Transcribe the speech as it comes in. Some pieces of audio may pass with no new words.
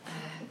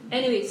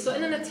Anyway, so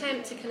in an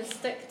attempt to kind of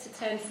stick to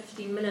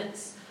 10-15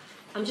 minutes,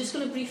 I'm just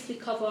going to briefly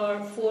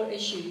cover 4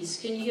 issues.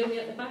 Can you hear me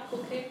at the back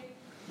okay?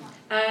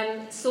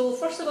 So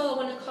first of all,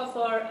 I want to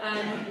cover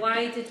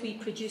why did we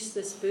produce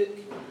this book?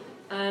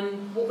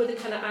 What were the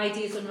kind of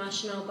ideas and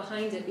rationale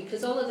behind it?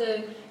 Because all of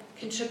the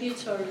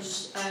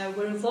contributors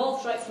were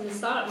involved right from the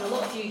start, and a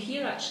lot of you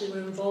here actually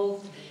were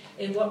involved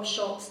in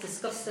workshops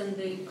discussing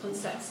the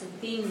concepts and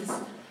themes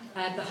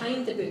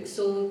behind the book.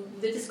 So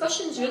the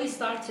discussions really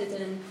started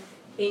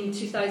in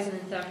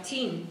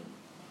 2013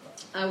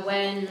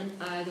 when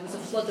there was a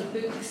flood of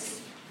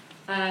books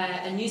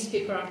and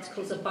newspaper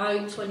articles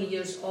about 20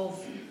 years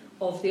of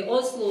the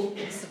Oslo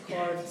Peace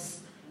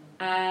Accords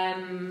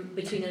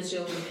between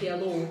Israel and the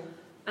PLO.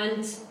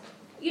 And,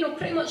 you know,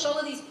 pretty much all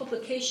of these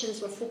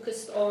publications were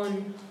focused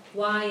on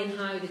why and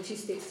how the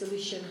two-state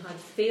solution had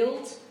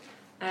failed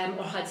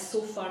or had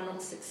so far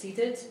not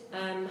succeeded,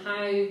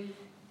 how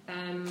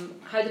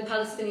the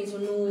Palestinians were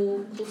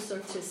no closer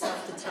to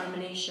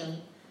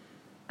self-determination.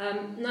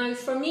 Now,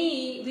 for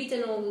me,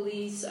 reading all of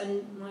these,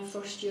 and my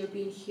first year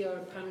being here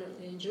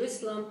permanently in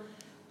Jerusalem,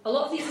 a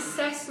lot of these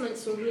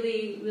assessments were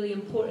really, really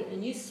important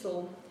and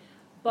useful.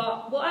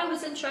 But what I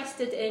was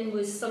interested in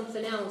was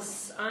something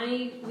else.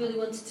 I really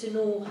wanted to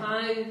know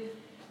how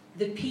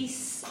the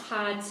peace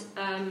had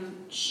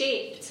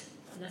shaped,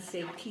 and I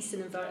say peace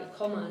in inverted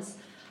commas,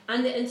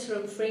 and the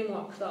interim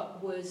framework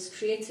that was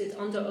created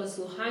under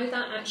Oslo, how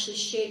that actually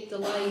shaped the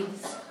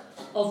lives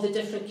of the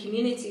different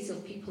communities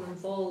of people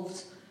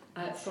involved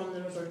from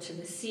the river to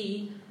the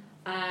sea,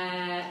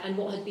 and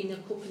what had been their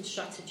coping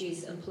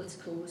strategies and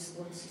political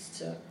responses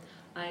to it.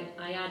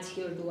 I add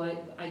here, though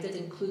I did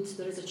include,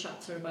 there is a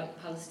chapter about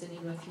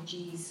Palestinian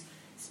refugees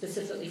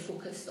specifically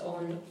focused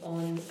on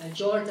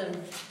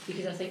Jordan,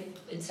 because I think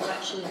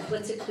intellectually and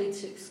politically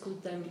to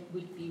exclude them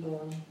would be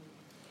wrong.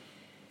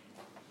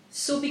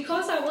 So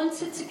because I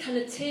wanted to kind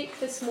of take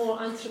this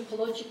more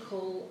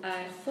anthropological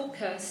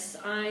focus,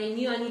 I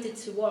knew I needed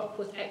to work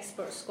with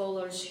expert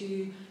scholars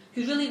who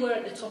really were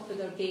at the top of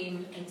their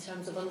game in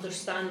terms of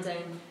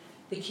understanding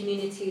the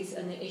communities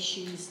and the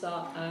issues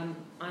that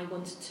I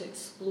wanted to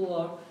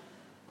explore,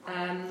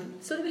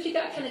 so that we could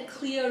get a kind of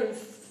clear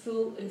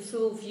and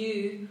full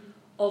view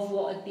of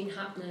what had been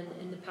happening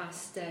in the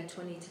past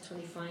 20 to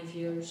 25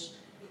 years.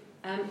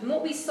 And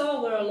what we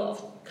saw were a lot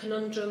of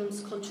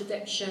conundrums,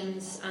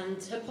 contradictions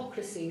and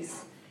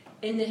hypocrisies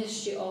in the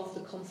history of the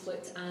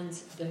conflict and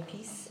the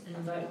peace, in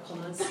inverted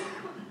commas,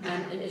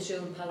 in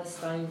Israel and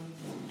Palestine.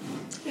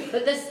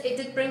 But it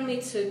did bring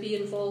me to be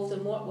involved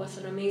and work with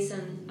an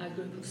amazing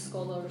group of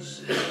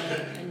scholars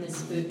in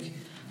this book.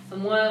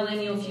 And while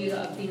any of you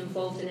that have been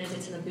involved in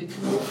editing a book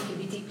know it can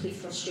be deeply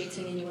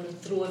frustrating and you want to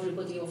throw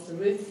everybody off the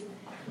roof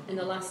in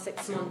the last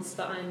 6 months,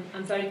 that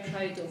I'm very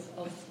proud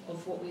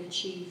of what we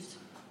achieved.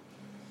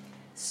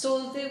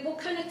 So what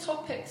kind of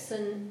topics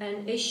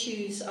and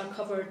issues are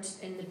covered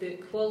in the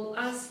book? Well,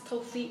 as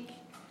Tawfiq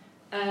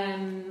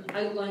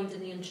outlined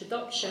in the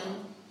introduction,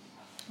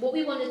 what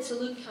we wanted to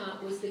look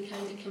at was the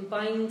kind of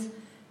combined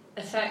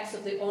effects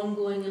of the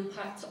ongoing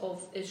impact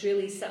of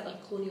Israeli settler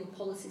colonial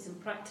policies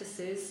and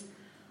practices,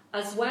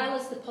 as well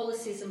as the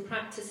policies and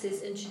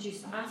practices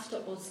introduced after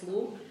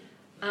Oslo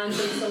and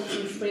the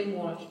resulting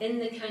framework, in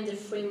the kind of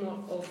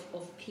framework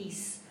of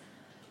peace.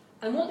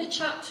 And what the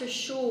chapters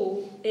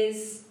show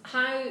is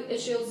how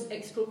Israel's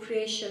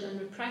expropriation and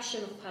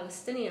repression of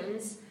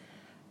Palestinians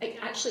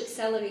actually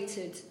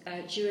accelerated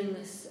during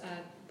this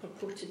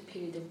purported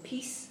period of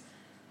peace.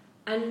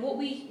 And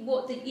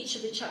each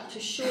of the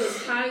chapters show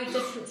is how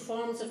different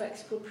forms of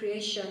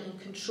expropriation and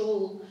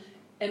control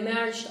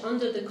emerged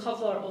under the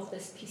cover of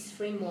this peace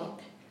framework,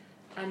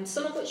 and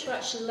some of which were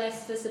actually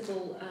less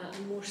visible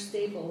and more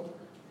stable,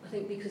 I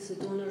think because the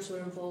donors were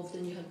involved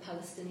and you had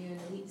Palestinian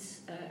elites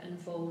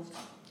involved.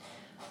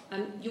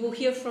 You will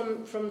hear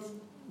from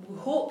we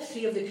hope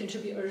 3 of the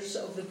contributors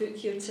of the book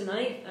here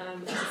tonight.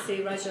 As I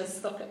say, Raja's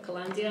stuck at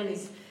Kalandia and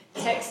he's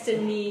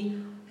texting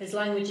me. His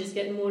language is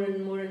getting more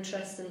and more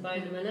interesting by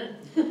the minute.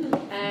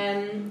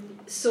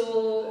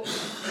 So,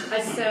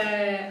 as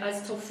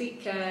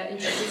Tawfiq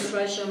introduced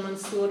Raja,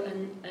 Mansour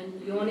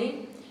and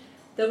Yoni,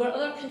 there were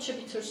other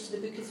contributors to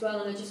the book as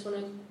well, and I just want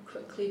to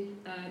quickly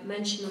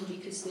mention them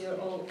because they are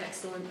all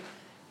excellent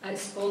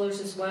scholars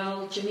as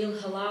well. Jamil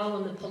Halal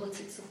on the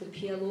politics of the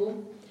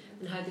PLO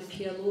and how the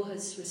PLO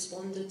has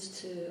responded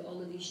to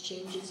all of these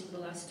changes over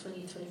the last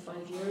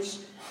 20-25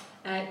 years.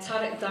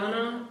 Tariq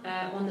Dana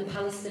on the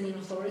Palestinian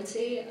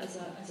Authority as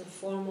a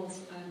form of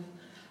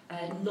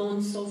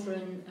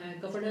non-sovereign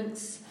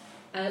governance.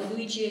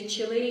 Luigi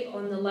Achille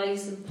on the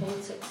lives and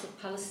politics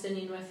of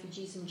Palestinian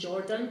refugees in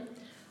Jordan.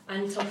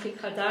 And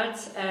Tawfiq Haddad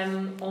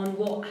on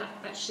what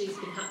actually has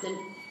been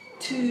happening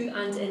to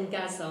and in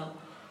Gaza.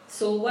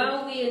 So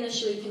while we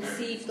initially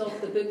conceived of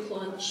the book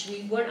launch,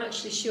 we weren't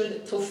actually sure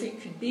that Tawfiq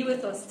could be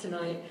with us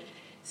tonight.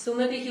 So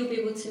maybe he'll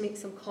be able to make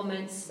some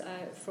comments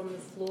from the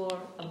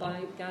floor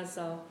about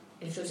Gaza,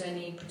 if there's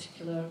any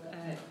particular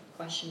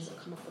questions that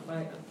come up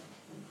about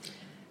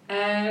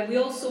it. We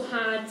also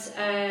had,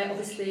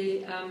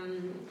 obviously,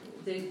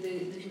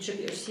 the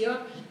contributors here.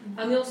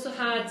 And we also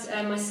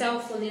had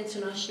myself on the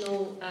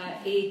international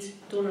aid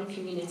donor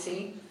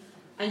community,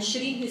 and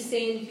Shireen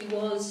Hussain, who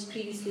was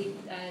previously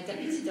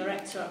Deputy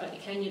Director at the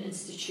Kenyan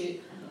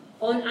Institute,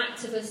 on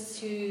activists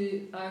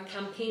who are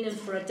campaigning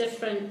for a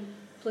different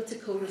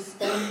political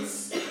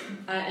response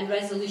and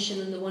resolution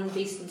than the one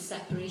based on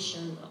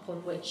separation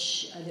upon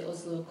which the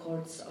Oslo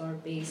Accords are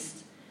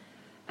based.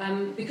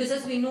 Because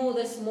as we know,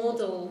 this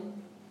model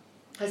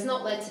has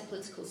not led to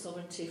political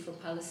sovereignty for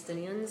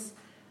Palestinians,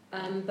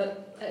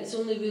 but it's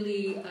only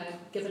really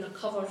given a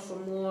cover for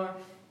more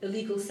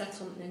illegal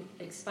settlement and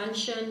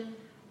expansion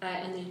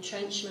and the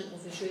entrenchment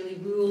of Israeli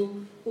rule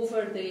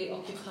over the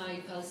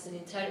occupied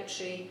Palestinian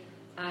territory,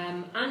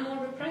 and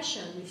more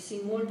repression. We've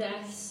seen more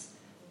deaths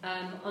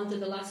under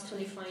the last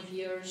 25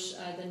 years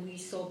than we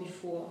saw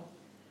before.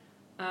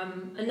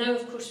 And now,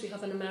 of course, we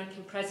have an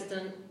American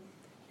president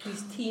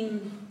whose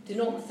team do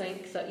not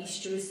think that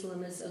East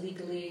Jerusalem is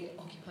illegally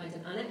occupied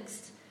and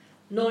annexed,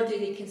 nor do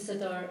they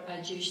consider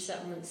Jewish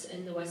settlements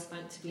in the West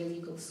Bank to be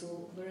illegal.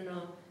 So we're in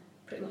a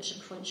pretty much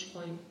a crunch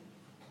point.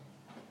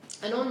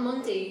 And on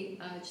Monday,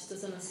 just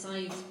as an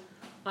aside,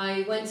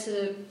 I went to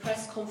the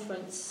press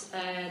conference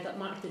that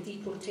marked the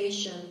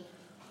deportation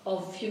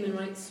of Human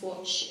Rights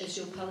Watch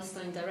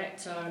Israel-Palestine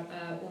Director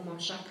Omar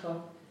Shakar.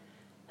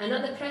 And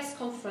at the press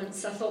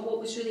conference, I thought what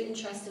was really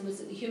interesting was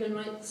that the Human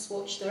Rights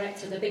Watch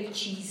Director, the big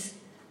cheese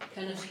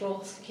kind of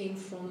cloth, came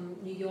from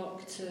New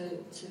York to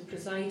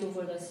preside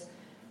over this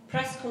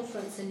press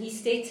conference, and he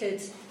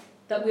stated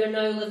that we are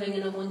now living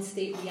in a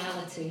one-state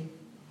reality.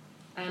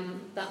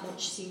 That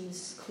much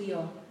seems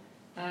clear.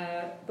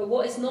 But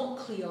what is not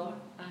clear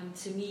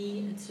to me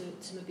and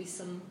to maybe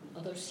some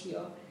others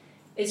here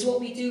is what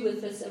we do with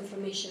this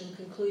information and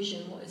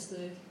conclusion. What is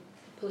the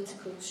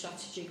political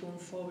strategy going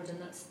forward? And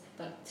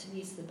that to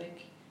me is the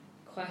big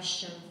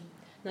question.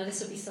 Now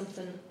this will be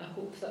something I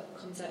hope that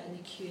comes out in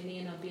the Q&A,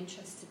 and I'll be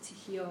interested to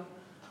hear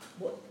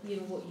what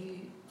you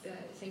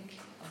think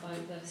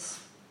about this.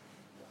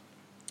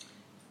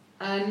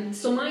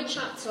 So my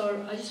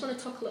chapter, I just want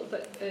to talk a little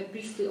bit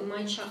briefly on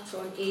my chapter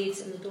on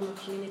AIDS and the donor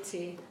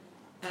community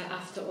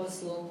after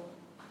Oslo.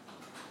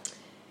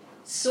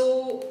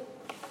 So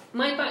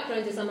my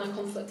background is I'm a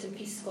conflict and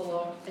peace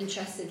scholar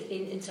interested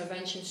in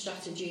intervention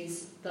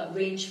strategies that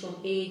range from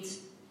aid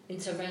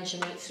intervention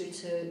right through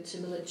to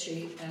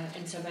military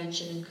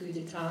intervention and coup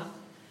d'etat.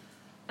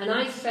 And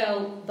I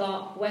felt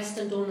that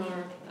Western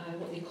donor,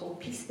 what they call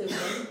peace building,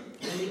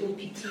 and the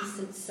OPT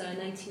since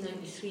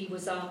 1993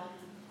 was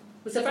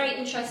a very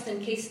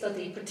interesting case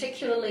study.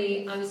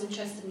 Particularly, I was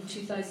interested in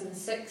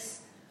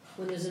 2006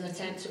 when there was an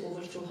attempt to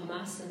overthrow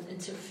Hamas and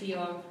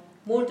interfere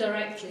more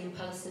directly in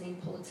Palestinian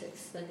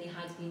politics than they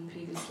had been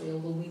previously,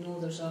 although we know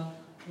there's a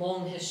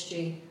long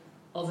history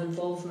of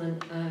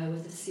involvement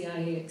with the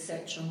CIA,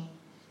 etc.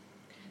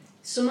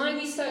 So my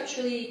research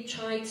really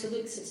tried to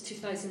look since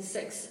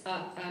 2006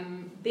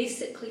 at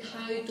basically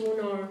how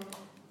donor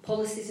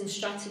policies and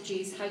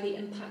strategies, how they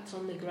impact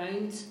on the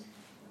ground,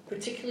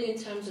 particularly in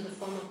terms of the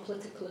form of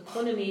political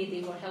economy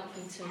they were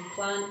helping to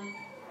implant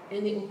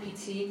in the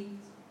OPT,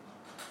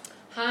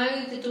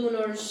 how the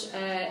donors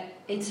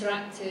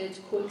interacted,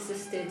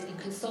 coexisted and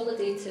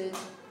consolidated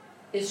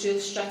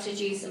Israel's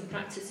strategies and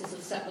practices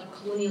of settler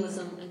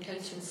colonialism and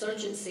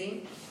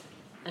counterinsurgency,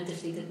 and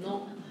if they did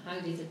not, how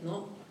they did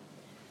not.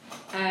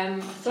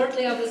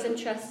 Thirdly, I was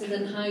interested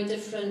in how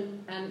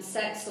different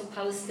sets of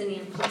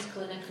Palestinian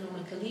political and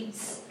economic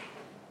elites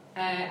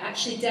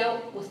actually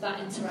dealt with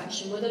that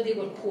interaction, whether they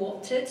were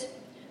co-opted,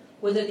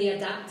 whether they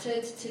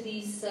adapted to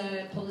these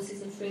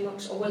policies and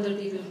frameworks, or whether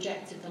they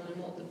rejected them, and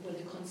what were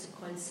the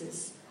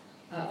consequences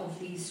of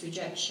these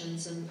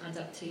rejections and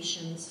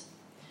adaptations.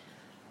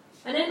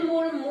 And then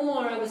more and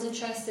more I was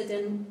interested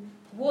in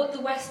what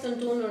the Western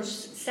donors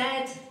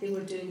said they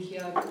were doing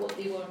here, but what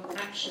they were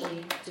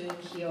actually doing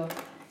here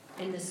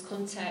in this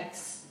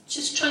context.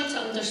 Just trying to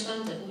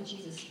understand it, oh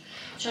Jesus,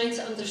 trying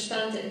to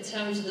understand it in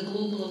terms of the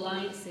global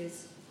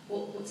alliances.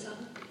 What's that?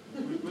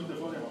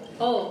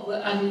 Oh,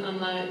 well,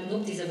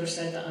 nobody's ever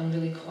said that I'm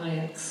really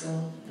quiet,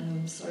 so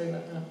sorry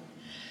about that.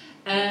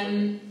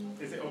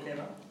 Is it okay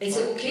now? Is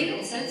it okay?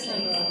 It sounds like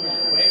a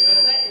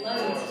bit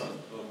loud.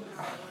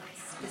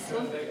 This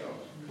one?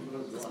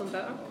 This one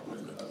better?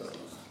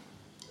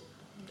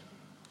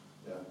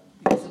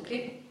 It's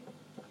okay?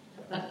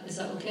 Is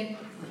that okay?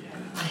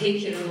 I hate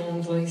hearing my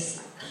own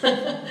voice.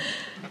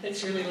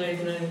 It's really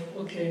loud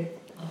now. Okay.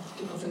 I'll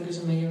put my fingers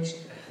in my ears.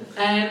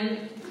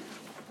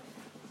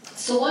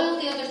 So while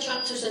the other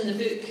chapters in the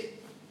book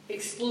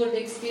explore the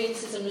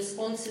experiences and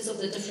responses of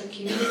the different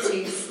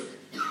communities,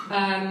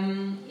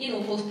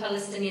 both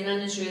Palestinian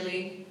and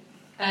Israeli,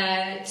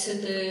 to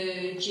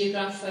the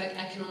geographic,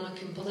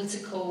 economic and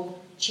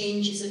political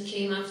changes that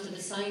came after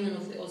the signing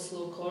of the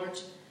Oslo Accord,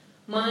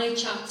 my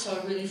chapter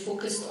really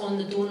focused on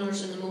the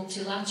donors and the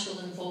multilateral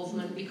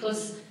involvement,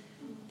 because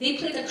they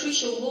played a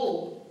crucial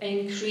role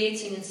in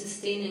creating and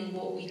sustaining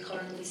what we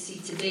currently see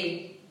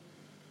today.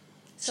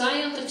 So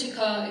I undertook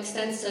an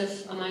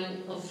extensive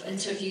amount of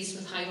interviews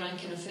with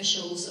high-ranking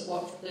officials that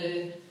work for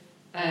the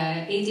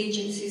aid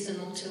agencies and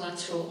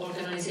multilateral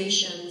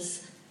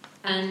organisations,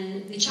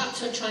 and the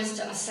chapter tries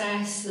to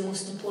assess the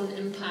most important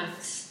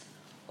impacts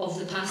of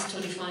the past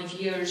 25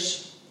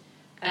 years.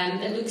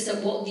 It looks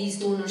at what these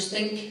donors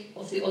think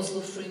of the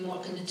Oslo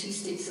framework and the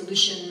two-state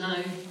solution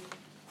now,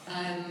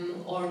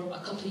 or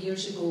a couple of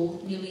years ago,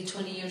 nearly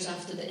 20 years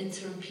after the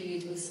interim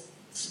period was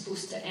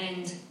supposed to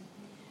end.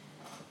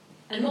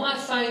 And what I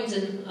found,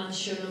 and I'm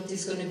sure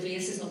nobody's going to be,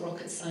 this is not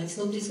rocket science,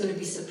 nobody's going to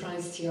be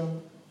surprised here,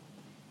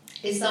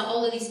 is that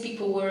all of these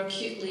people were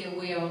acutely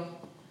aware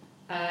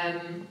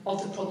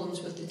of the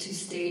problems with the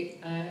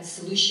two-state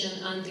solution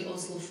and the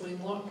Oslo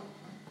framework.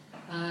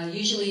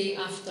 Usually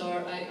after,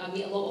 I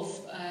meet a lot of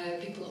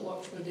people that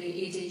work for the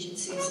aid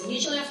agencies, and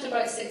usually after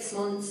about 6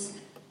 months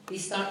they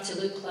start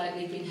to look like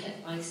they've been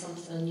hit by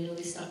something, you know,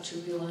 they start to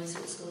realise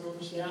what's going on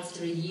here.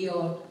 After a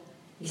year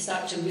they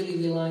start to really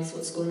realise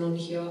what's going on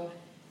here.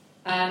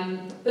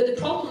 But the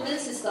problem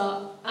is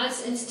that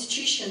as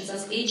institutions,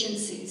 as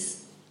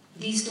agencies,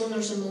 these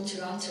donors and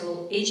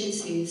multilateral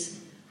agencies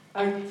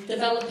are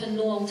developing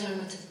no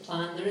alternative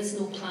plan. There is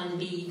no plan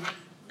B,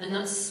 and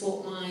that's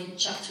what my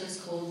chapter is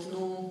called,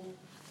 No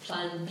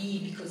Plan B,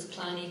 because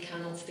plan A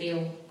cannot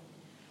fail.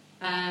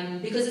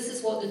 Because this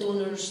is what the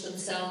donors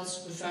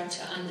themselves refer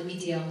to, and the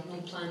media,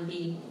 no plan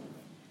B.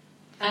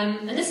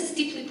 And this is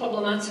deeply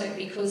problematic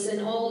because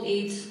in all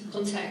aid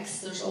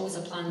contexts there's always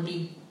a plan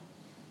B.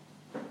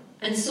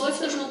 And so if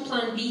there's no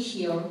plan B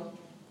here,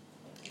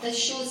 this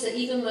shows that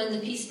even when the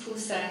peace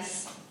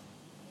process,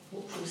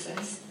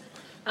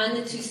 and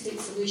the two-state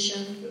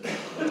solution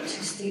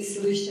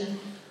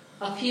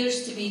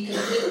appears to be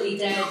completely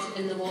dead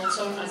in the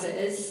water as it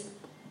is,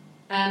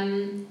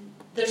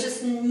 there's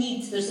this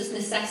need, there's this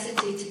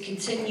necessity to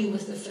continue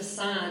with the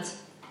facade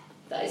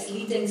that is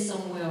leading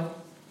somewhere,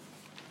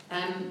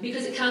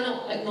 because it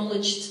cannot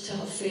acknowledge to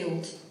have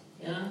failed.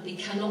 Yeah? They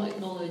cannot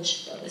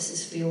acknowledge that this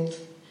has failed.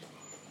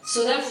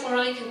 So therefore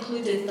I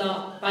concluded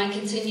that by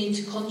continuing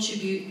to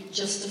contribute,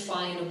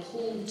 justify and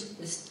uphold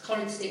this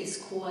current status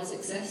quo as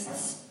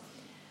exists,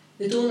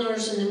 the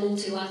donors and the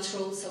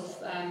multilaterals have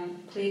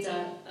played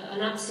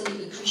an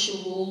absolutely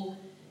crucial role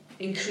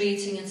in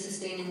creating and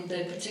sustaining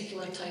the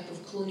particular type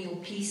of colonial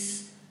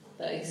peace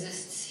that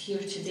exists here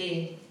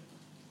today.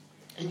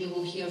 And you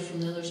will hear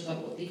from the others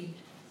about what they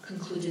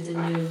concluded in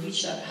their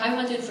research. How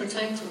am I doing for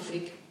time,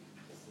 Tawfiq?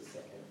 Just a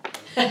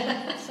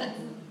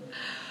second.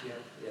 Yeah,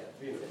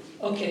 3 minutes.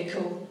 Okay,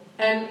 cool.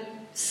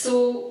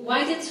 So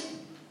why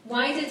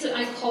did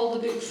I call the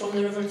book From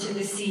the River to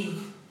the Sea,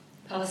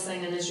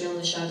 Palestine and Israel in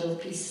the Shadow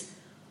of Peace?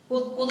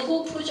 Well, the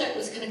whole project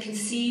was kind of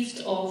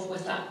conceived of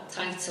with that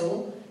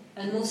title,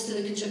 and most of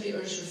the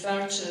contributors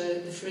refer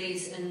to the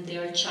phrase in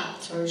their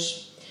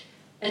chapters.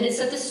 And it's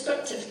a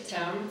descriptive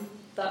term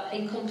that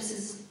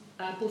encompasses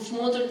both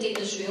modern-day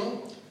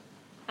Israel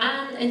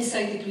and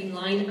inside the Green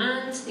Line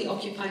and the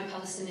occupied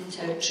Palestinian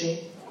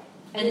territory.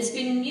 And it's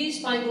been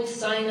used by both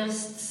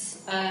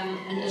Zionists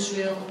in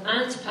Israel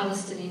and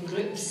Palestinian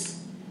groups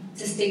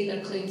to stake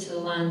their claim to the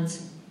land.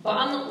 But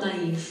I'm not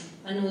naive.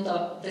 I know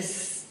that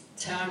this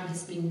term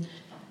has been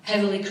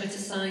heavily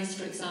criticised.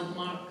 For example,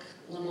 Mark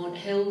Lamont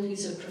Hill,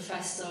 who's a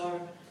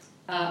professor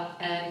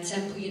at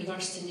Temple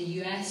University in the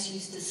US,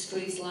 used this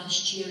phrase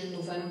last year in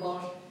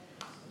November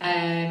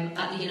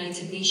at the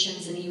United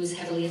Nations, and he was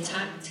heavily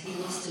attacked. He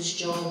lost his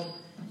job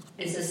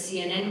as a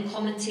CNN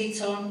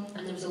commentator,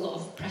 and there was a lot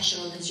of pressure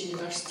on his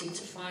university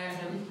to fire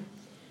him.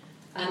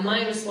 And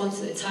my response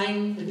at the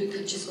time, the book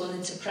had just gone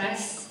into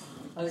press,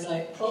 I was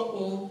like,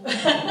 uh-oh.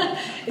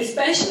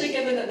 Especially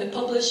given that the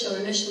publisher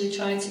initially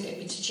tried to get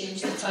me to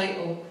change the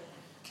title.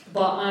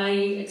 But I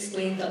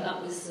explained that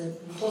that was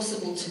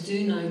impossible to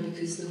do now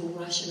because the whole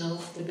rationale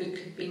of the book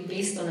had been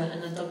based on it,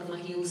 and I dug my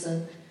heels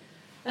in.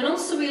 And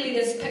also really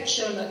this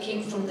picture that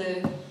came from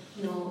the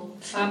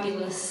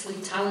fabulously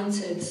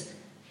talented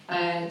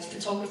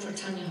photographer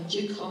Tanya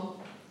Havjuka,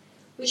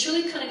 which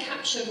really kind of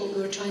captured what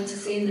we were trying to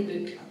say in the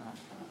book.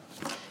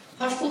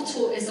 Her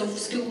photo is of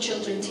school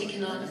children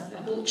taking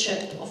a boat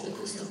trip off the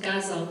coast of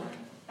Gaza,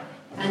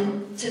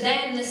 and to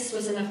them this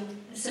was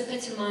this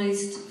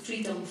epitomised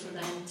freedom for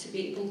them to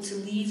be able to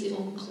leave the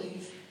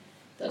enclave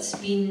that's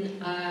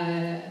been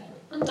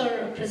under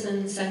a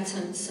prison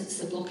sentence since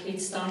the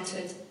blockade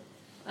started,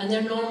 and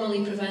they're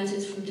normally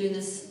prevented from doing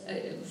this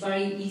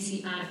very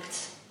easy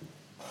act.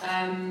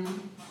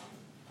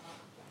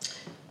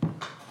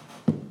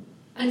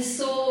 And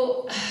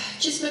so,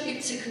 just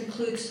maybe to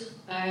conclude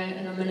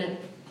in a minute,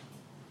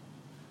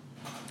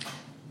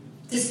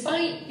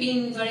 despite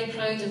being very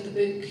proud of the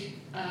book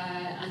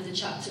and the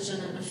chapters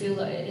in it, I feel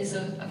that it is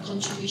a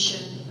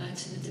contribution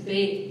to the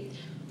debate.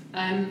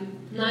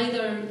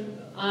 Neither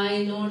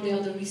I nor the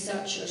other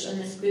researchers in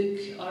this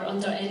book are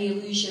under any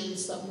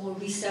illusions that more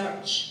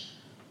research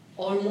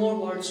or more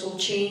words will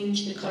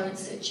change the current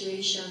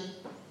situation.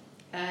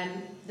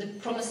 The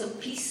promise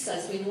of peace,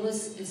 as we know,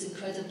 is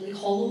incredibly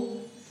hollow.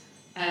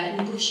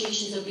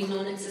 Negotiations have been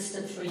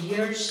non-existent for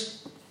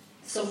years.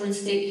 Sovereign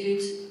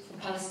statehood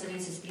for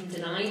Palestinians has been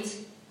denied.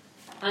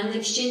 And the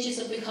exchanges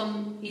have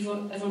become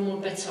ever more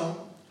bitter.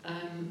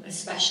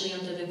 especially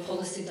under the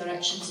policy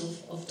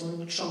directions of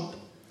Donald Trump.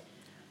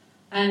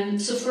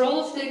 So for all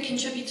of the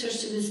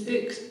contributors to this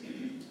book,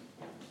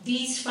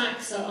 these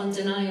facts are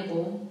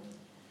undeniable.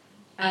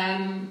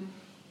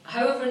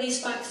 However,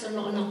 these facts are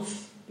not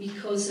enough,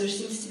 because there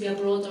seems to be a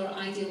broader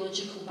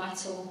ideological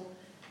battle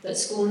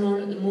that's going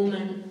on at the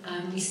moment.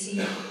 We see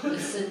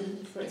this,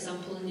 for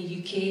example, in the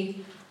UK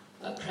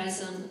at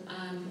present,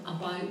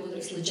 about whether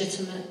it's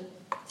legitimate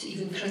to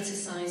even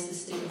criticise the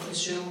state of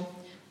Israel.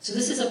 So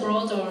this is a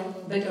broader,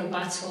 bigger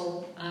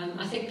battle.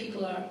 I think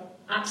people are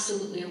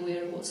absolutely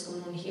aware of what's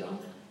going on here.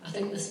 I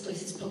think this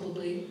place is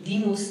probably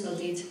the most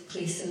studied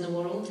place in the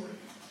world.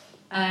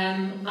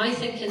 I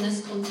think in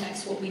this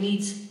context what we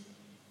need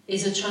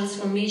is a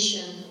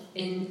transformation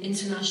in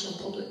international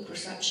public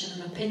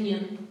perception and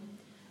opinion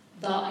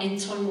that in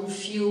turn will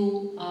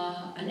fuel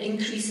an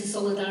increase in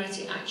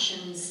solidarity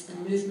actions and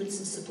movements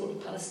in support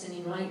of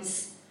Palestinian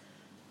rights.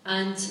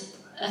 And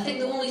I think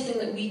the only thing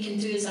that we can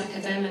do as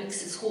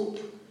academics is hope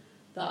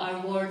that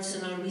our words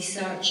and our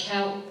research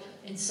help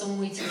in some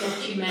way to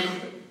document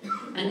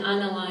and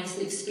analyse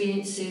the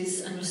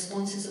experiences and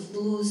responses of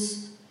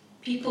those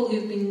people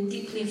who've been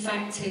deeply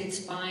affected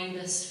by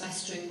this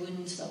festering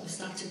wound that was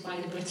started by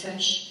the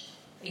British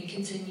and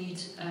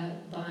continued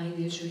by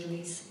the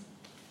Israelis.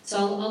 So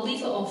I'll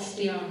leave it off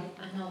there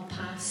and I'll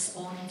pass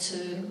on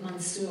to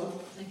Mansour.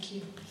 Thank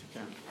you.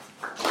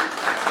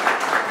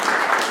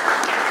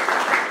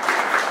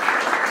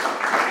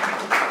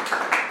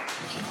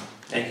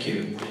 Thank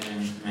you,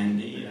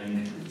 Mandy.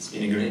 It's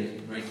been a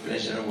great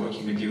pleasure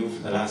working with you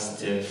for the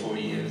last 4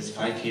 years,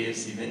 5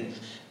 years even.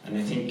 And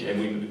I think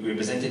we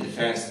presented the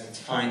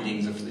first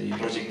findings of the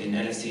project in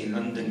LSE in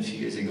London a few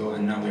years ago,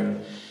 and now we're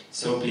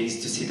so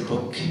pleased to see the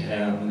book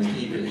on the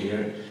table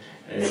here.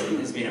 It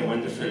has been a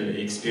wonderful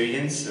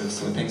experience,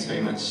 so thanks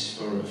very much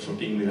for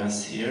being with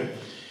us here.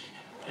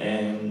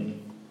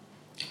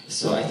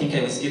 So I think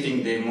I was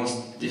given the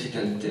most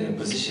difficult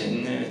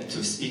position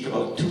to speak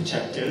about 2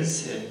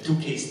 chapters, 2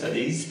 case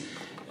studies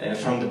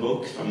from the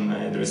book, from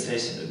the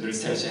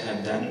research I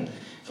have done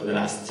for the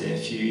last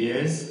few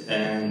years,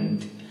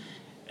 and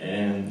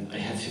I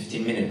have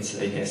 15 minutes,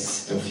 I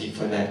guess, Tawfiq,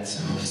 for that.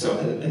 So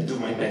I'll do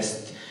my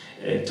best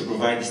to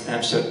provide a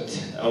snapshot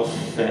of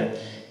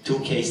 2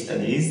 case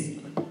studies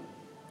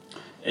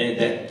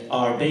that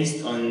are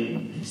based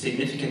on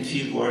significant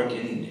field work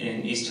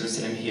in East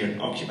Jerusalem here,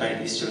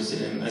 occupied East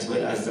Jerusalem, as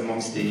well as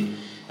amongst the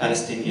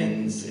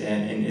Palestinians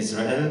in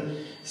Israel.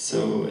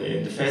 So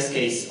the first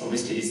case,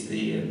 obviously, is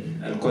the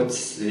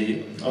Al-Quds,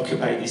 the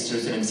occupied East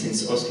Jerusalem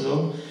since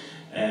Oslo,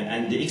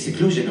 and the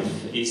exclusion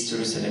of East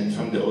Jerusalem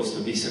from the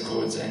Oslo Peace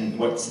Accords, and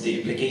what's the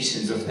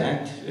implications of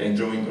that,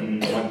 drawing on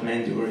what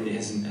Mandy already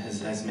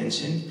has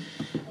mentioned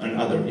on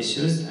other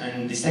issues.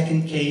 And the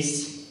second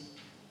case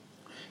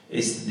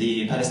is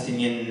the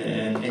Palestinian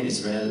in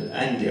Israel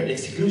and their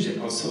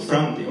exclusion also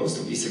from the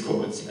Oslo Peace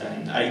Accords.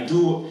 And I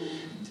do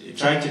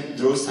try to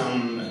draw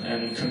some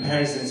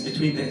comparisons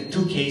between the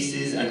 2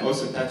 cases and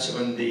also touch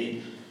on the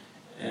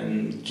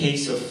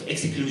case of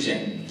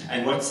exclusion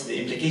and what's the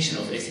implication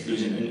of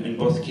exclusion in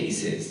both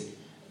cases.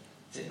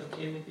 Is it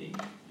okay with me?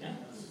 Yeah?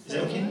 Is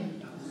that okay?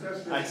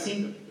 I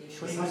think.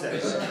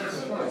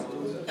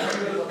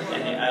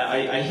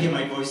 I hear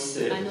my voice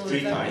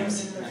 3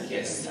 times, I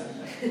guess.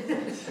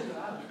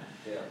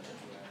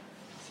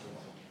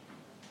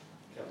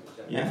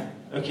 Yeah?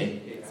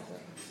 Okay.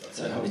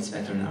 So I hope it's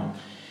better now.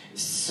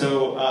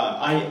 So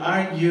I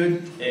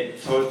argued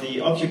for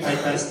the occupied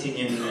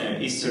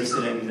Palestinian East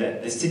Jerusalem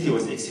that the city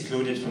was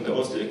excluded from the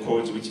Oslo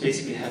Accords, which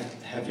basically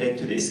have led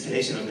to the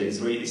escalation of the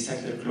Israeli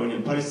settler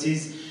colonial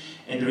policies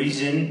in the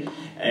region,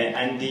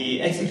 and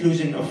the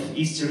exclusion of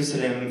East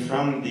Jerusalem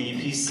from the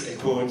peace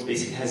accords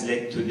basically has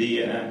led to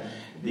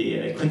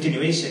the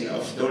continuation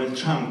of Donald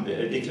Trump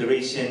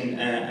declaration,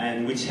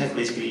 and which has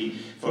basically,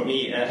 for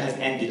me, has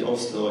ended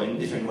Oslo in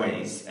different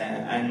ways.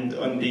 And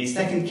on the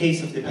second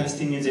case of the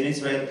Palestinians in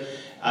Israel,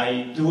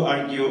 I do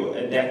argue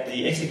that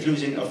the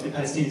exclusion of the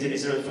Palestinians in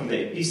Israel from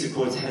the peace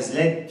accords has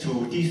led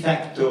to de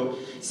facto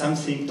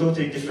something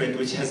totally different,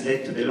 which has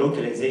led to the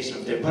localization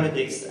of their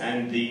politics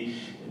and the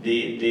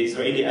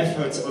Israeli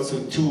efforts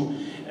also to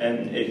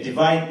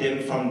divide them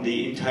from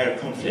the entire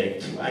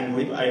conflict. And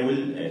I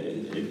will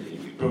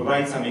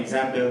provide some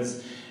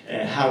examples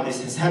how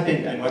this has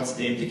happened and what's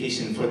the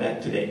implication for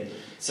that today.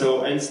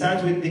 So I'll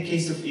start with the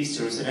case of East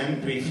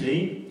Jerusalem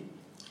briefly.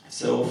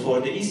 So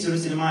for the East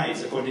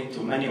Jerusalemites, according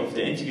to many of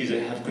the interviews I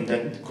have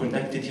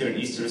conducted here in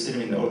East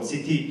Jerusalem, in the Old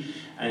City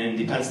and in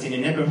the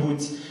Palestinian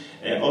neighborhoods,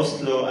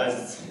 Oslo,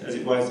 as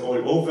it was all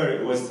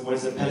over,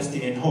 was a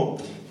Palestinian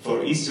hope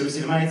for East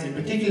Jerusalemites in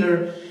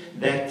particular,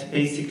 that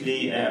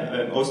basically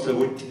Oslo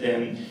would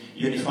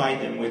unify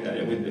them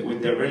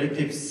with their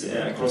relatives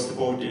across the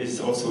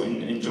borders, also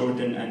in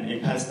Jordan and in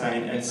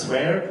Palestine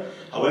elsewhere.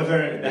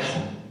 However,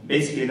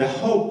 basically the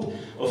hope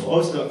of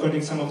Oslo, according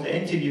to some of the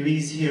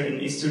interviewees here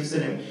in East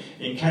Jerusalem,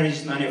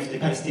 encouraged many of the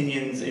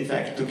Palestinians, in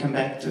fact, to come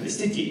back to the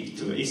city,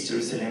 to East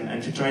Jerusalem,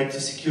 and to try to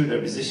secure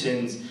their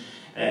positions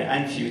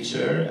and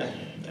future.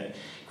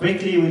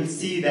 quickly we'll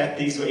see that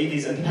the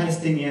Israelis and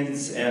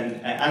Palestinians,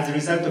 as a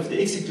result of the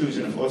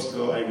exclusion of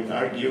Oslo, I would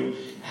argue,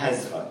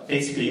 has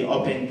basically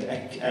opened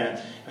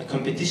a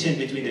competition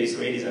between the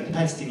Israelis and the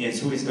Palestinians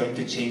who is going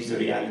to change the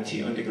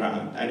reality on the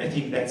ground. And I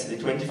think that's the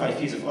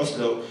 25 years of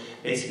Oslo.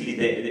 Basically,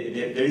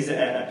 there is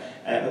a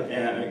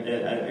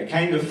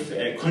kind of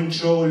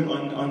control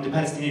on the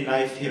Palestinian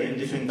life here in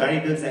different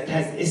variables that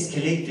has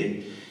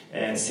escalated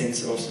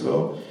since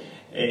Oslo.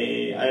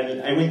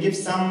 I will give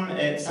some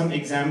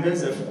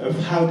examples of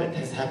how that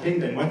has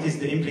happened and what is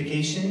the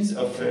implications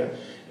of the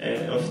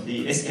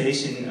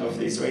escalation of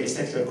the Israeli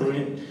settler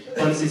colonial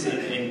policies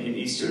in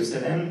East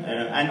Jerusalem.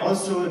 And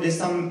also there's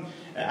some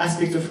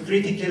aspects of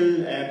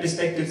critical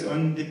perspectives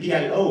on the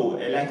PLO,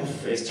 a lack of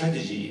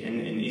strategy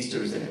in East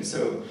Jerusalem.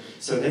 So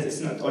that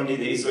is not only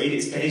the Israeli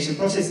escalation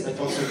process, but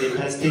also the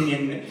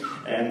Palestinian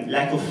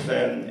lack of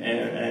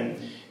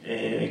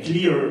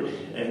clear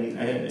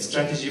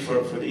strategy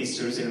for the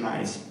East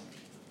Jerusalemites.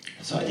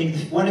 So I think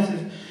one of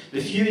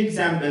the few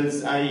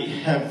examples I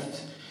have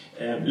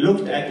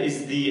looked at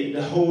is the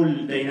whole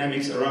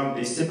dynamics around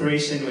the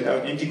separation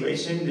without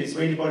integration. The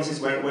Israeli policies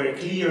were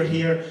clear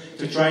here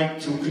to try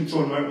to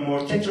control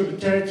more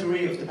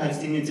territory of the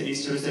Palestinians in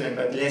East Jerusalem,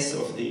 but less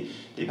of the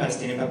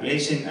Palestinian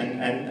population,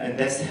 and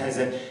this has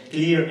a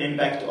clear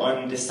impact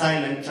on the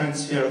silent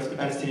transfer of the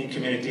Palestinian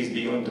communities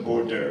beyond the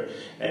border,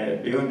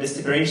 beyond the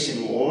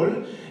separation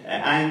wall,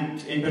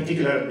 and in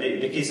particular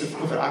the case of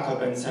Kufr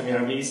Aqab and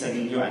Semiramis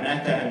and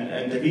Yuanata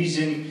and the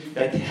region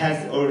that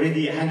has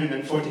already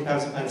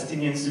 140,000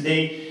 Palestinians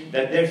today,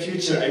 that their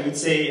future, I would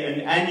say,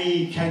 in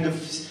any kind of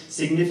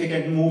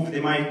significant move,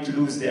 they might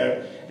lose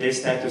their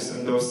status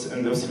in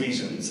those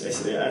regions.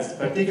 As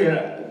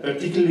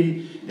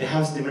particularly the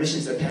house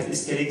demolitions that has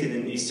escalated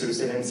in East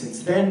Jerusalem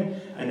since then,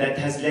 and that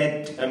has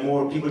led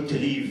more people to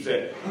leave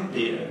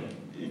the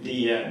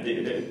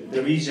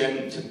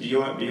region to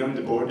beyond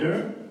the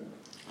border,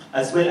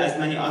 as well as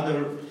many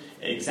other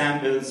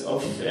examples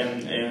of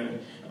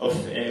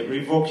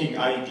revoking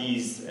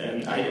IDs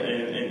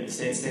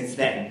since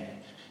then.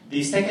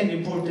 The second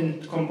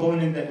important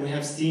component that we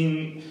have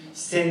seen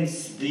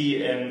since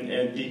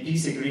the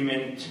peace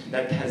agreement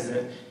that has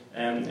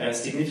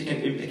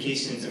significant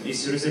implications on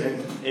East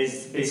Jerusalem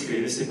is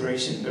basically the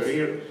separation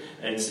barrier,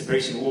 the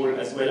separation wall,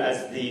 as well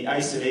as the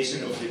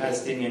isolation of the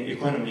Palestinian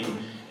economy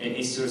in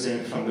East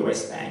Jerusalem from the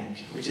West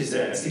Bank, which is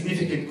a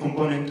significant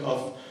component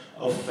of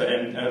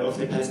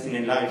the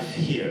Palestinian life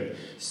here.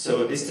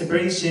 So the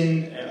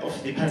separation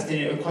of the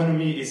Palestinian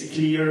economy is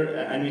clear,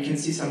 and we can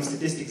see some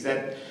statistics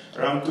that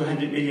around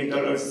 $200 million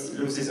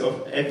loses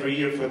every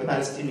year for the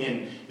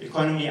Palestinian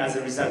economy as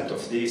a result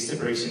of the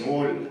separation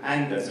wall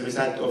and as a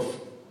result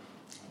of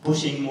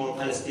pushing more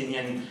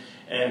Palestinian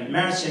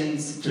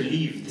merchants to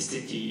leave the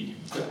city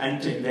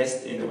and to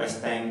invest in the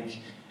West Bank,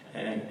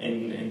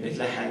 in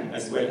Bethlehem,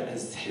 as well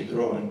as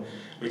Hebron,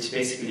 which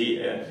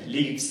basically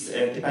leaves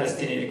the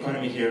Palestinian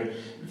economy here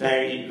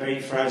very, very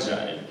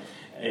fragile.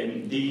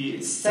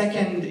 The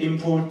second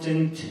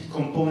important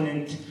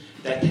component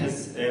that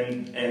has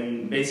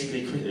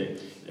basically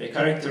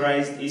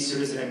characterized East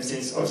Jerusalem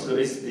since Oslo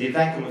is the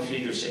vacuum of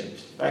leadership,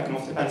 vacuum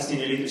of the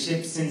Palestinian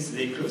leadership since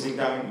the closing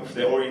down of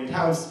the Orient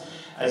House,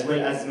 as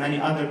well as many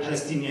other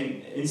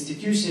Palestinian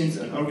institutions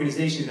and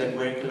organizations that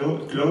were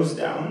closed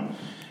down.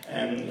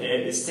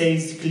 It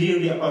says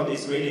clearly about the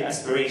Israeli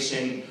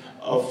aspiration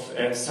of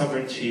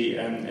sovereignty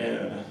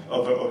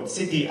over the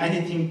city.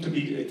 Anything to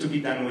be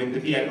done with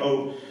the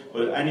PLO,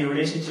 or any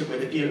relationship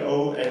with the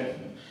PLO,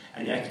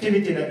 and the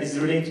activity that is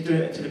related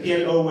to the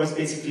PLO was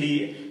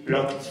basically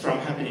blocked from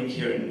happening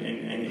here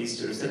in East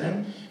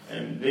Jerusalem.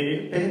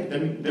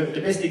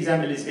 The best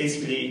example is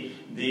basically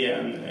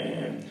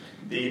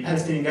the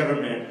Palestinian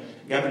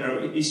governor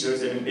of East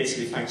Jerusalem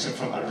basically functioned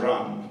from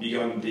Al-Ram,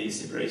 beyond the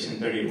separation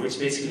barrier, which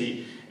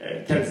basically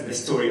tells the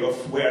story of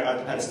where are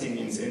the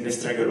Palestinians in the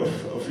struggle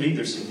of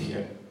leadership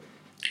here.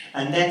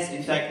 And that's,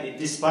 in fact,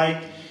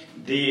 despite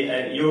the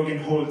Jorgen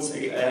Holt's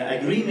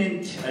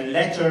agreement and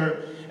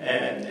letter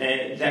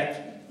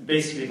that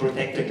basically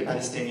protected the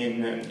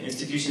Palestinian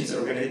institutions,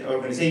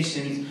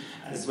 organizations,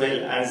 as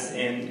well as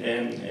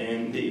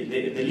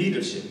the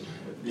leadership.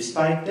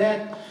 Despite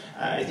that,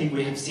 I think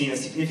we have seen a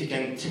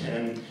significant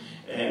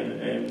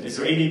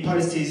Israeli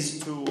policies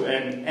to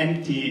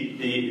empty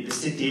the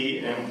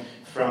city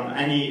from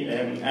any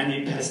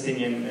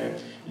Palestinian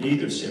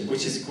leadership,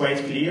 which is quite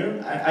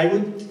clear. I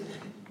would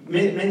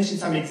mention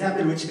some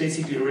example which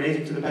basically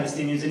related to the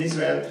Palestinians in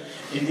Israel.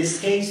 In this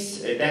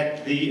case,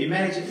 that the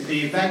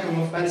vacuum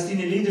of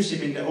Palestinian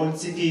leadership in the old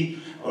city,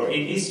 or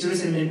in East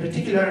Jerusalem in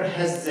particular,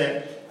 has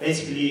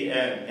basically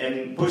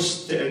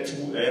pushed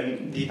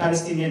the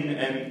Palestinian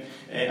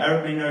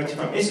Arab minority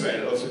from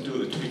Israel also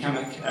to become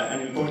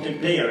an important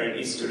player in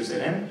East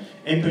Jerusalem,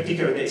 in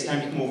particular the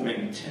Islamic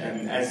movement,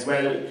 as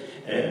well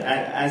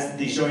as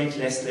the joint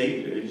list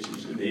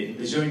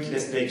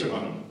later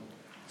on.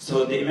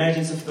 So the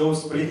emergence of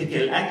those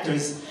political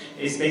actors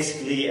is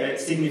basically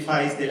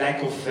signifies the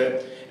lack of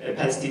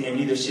Palestinian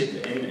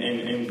leadership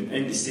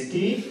in the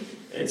city.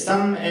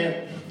 Some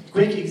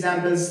quick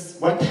examples,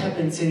 what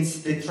happened since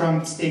the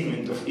Trump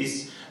statement of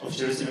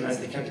Jerusalem as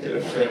the capital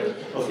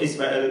of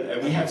Israel.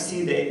 We have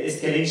seen the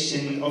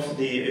escalation of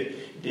the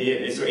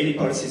Israeli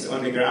policies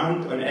on the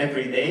ground on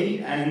every day,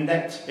 and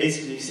that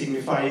basically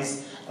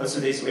signifies also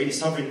the Israeli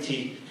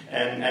sovereignty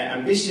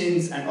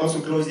ambitions, and also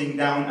closing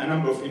down a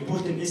number of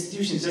important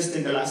institutions just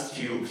in the last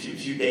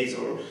few days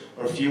or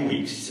few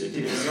weeks.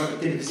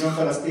 Television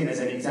Palestine as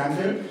an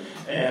example,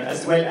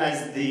 as well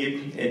as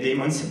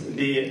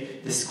the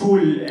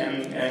school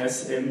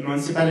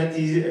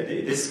municipality,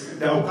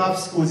 the Awqaf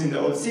schools in the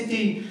old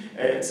city,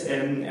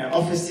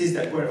 offices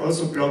that were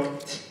also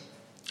blocked,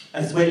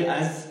 as well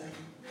as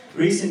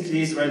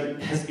recently Israel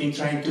has been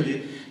trying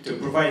to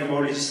provide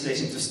more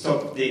legislation to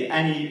stop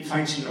any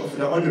function of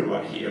the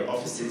UNRWA here,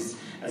 offices,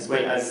 as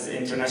well as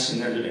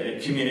international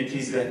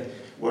communities that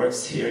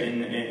works here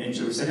in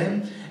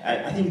Jerusalem.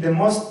 I think the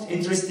most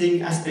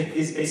interesting aspect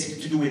is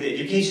basically to do with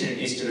education in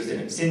East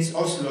Jerusalem. Since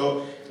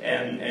Oslo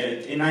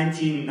in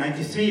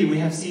 1993, we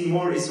have seen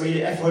more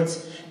Israeli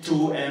efforts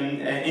to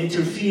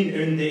intervene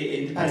in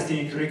the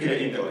Palestinian curricula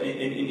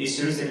in East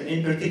Jerusalem,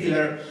 in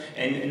particular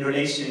in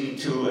relation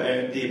to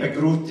the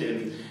Bagrut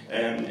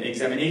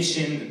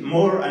examination.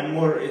 More and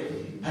more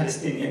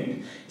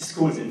Palestinian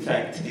schools, in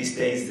fact, these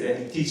days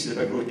teach the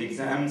Bagrut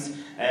exams,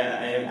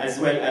 as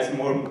well as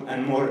more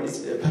and more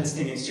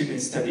Palestinian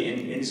students study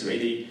in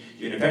Israeli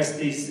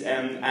universities,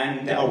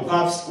 and the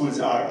Awqaf schools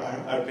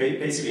are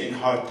basically in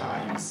hard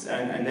times.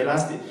 And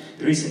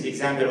the recent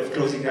example of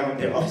closing down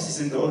their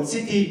offices in the old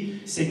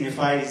city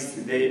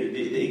signifies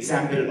the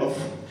example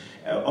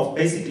of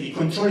basically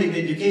controlling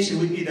the education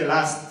would be the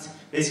last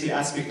basically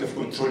aspect of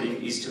controlling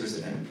East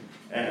Jerusalem,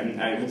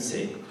 I would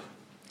say.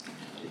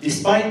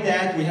 Despite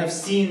that, we have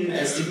seen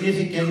a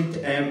significant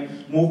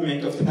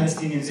movement of the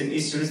Palestinians in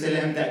East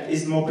Jerusalem that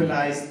is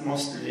mobilized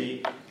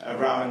mostly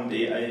around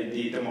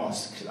the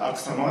mosque,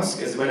 Al-Aqsa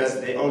Mosque, as well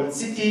as the old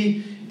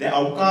city. The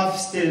Awqaf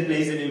still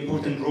plays an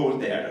important role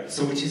there,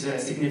 so which is a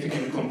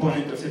significant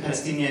component of the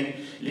Palestinian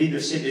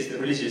leadership is the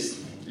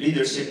religious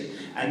leadership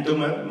and the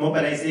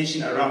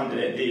mobilization around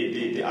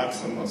the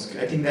Al-Aqsa Mosque.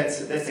 I think that's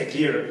a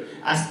clear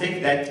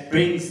aspect that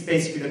brings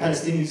basically the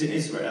Palestinians in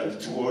Israel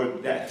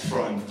toward that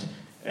front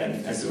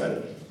as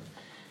well.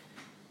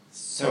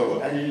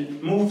 So I'll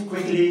move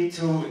quickly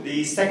to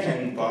the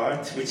second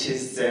part, which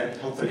is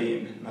hopefully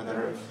in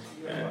another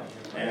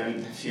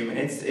few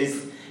minutes,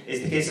 is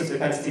the case of the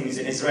Palestinians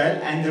in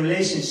Israel and the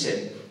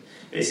relationship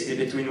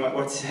basically between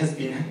what has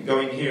been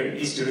going here in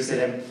East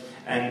Jerusalem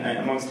and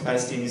amongst the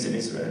Palestinians in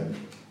Israel.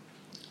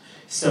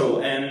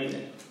 So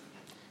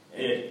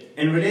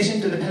in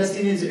relation to the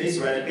Palestinians in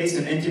Israel, based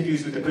on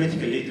interviews with the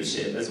political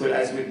leadership, as well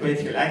as with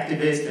political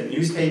activists and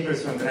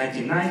newspapers from the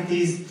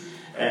 1990s,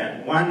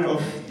 one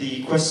of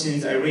the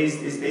questions I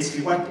raised is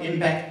basically what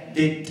impact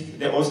did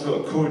the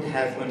Oslo Accord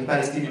have on the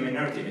Palestinian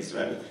minority in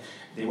Israel?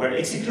 They were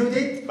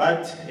excluded,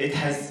 but the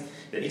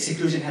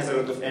exclusion has a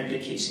lot of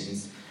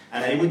implications.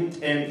 And I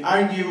would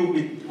argue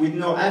with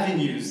no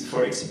avenues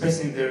for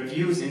expressing their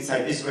views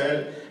inside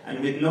Israel, and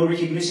with no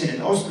recognition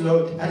in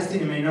Oslo, the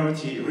Palestinian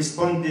minority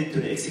responded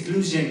to the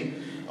exclusion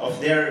of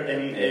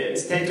their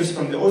status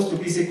from the Oslo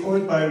Peace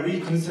Accord by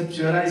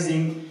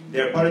reconceptualizing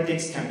their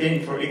politics,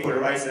 campaigning for equal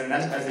rights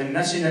as a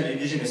national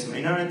indigenous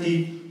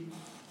minority.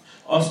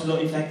 Oslo,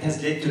 in fact,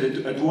 has led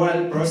to a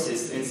dual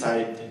process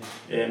inside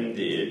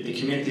the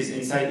communities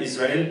inside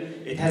Israel.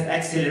 It has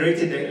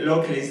accelerated the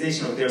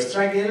localization of their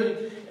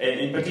struggle,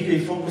 in particular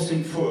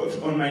focusing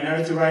on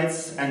minority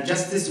rights and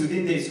justice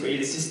within the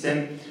Israeli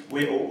system,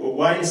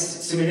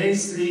 whilst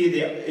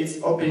simultaneously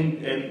it's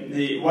opened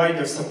the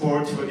wider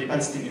support for the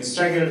Palestinian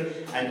struggle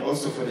and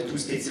also for the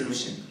two-state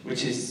solution,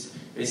 which is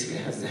basically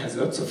has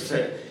lots of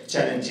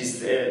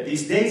challenges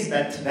these days,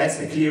 but that's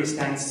a clear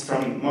stance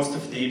from most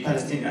of the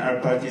Palestinian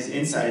Arab parties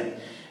inside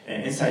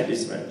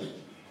Israel.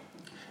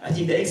 I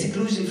think the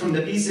exclusion from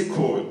the peace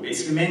accord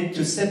basically meant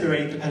to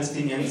separate the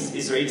Palestinians,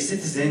 Israeli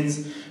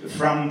citizens,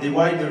 from the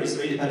wider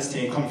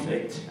Israeli-Palestinian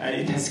conflict. And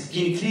it has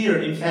been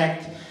clear, in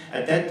fact,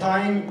 at that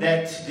time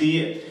that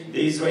the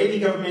Israeli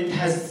government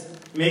has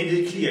made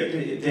it clear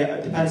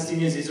the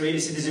Palestinians, Israeli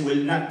citizens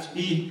will not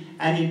be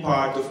any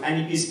part of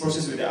any peace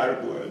process with the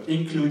Arab world,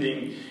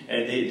 including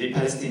the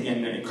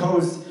Palestinian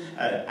cause.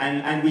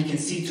 And we can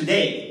see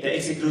today the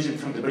exclusion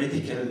from the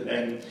political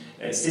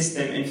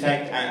system, in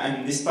fact,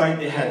 and despite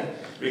they had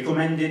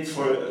recommended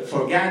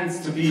for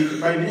Gantz to be the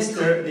prime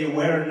minister, they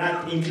were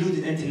not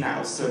included until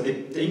now. So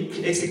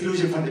the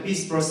exclusion from the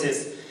peace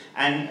process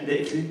and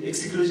the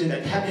exclusion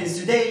that happens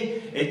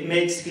today, it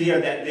makes clear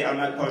that they are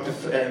not part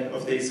of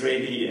the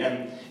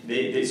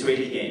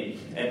Israeli game.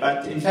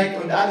 But in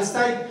fact, on the other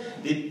side,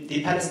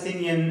 the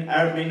Palestinian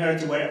Arab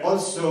minority were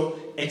also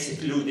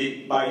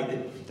excluded by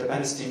the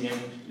Palestinian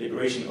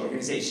Liberation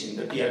Organization,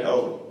 the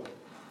PLO.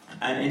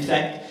 And in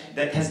fact,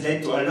 that has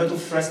led to a lot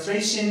of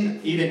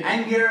frustration, even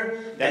anger,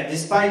 that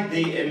despite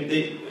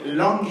the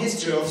long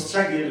history of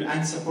struggle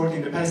and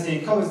supporting the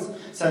Palestinian cause,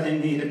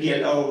 suddenly the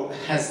PLO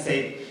has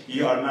said,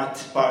 you are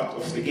not part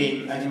of the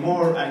game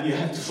anymore, and you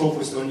have to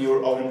focus on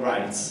your own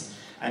rights.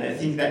 And I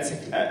think that's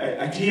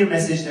a clear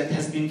message that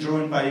has been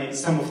drawn by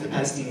some of the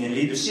Palestinian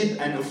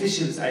leadership and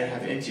officials I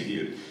have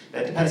interviewed,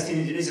 that the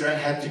Palestinians in Israel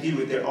have to deal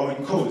with their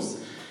own cause.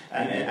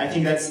 And I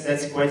think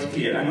that's quite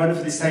clear. And one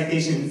of the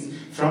citations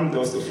from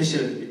those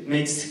officials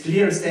makes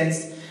clear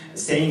sense,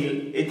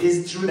 saying it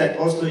is true that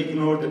Oslo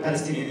ignored the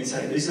Palestinians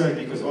inside Israel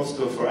because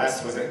Oslo for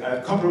us was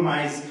a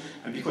compromise,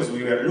 and because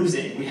we were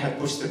losing, we have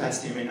pushed the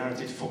Palestinian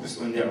minority to focus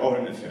on their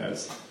own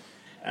affairs.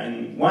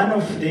 And one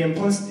of the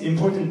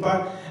important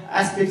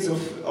aspects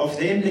of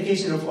the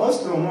implication of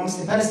Oslo amongst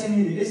the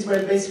Palestinians in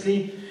Israel,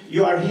 basically,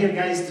 you are here,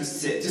 guys, to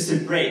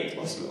celebrate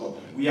Oslo.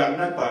 We are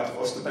not part of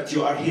Oslo, but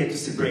you are here to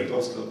celebrate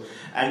Oslo.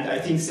 And I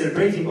think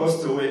celebrating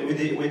Oslo with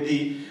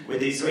the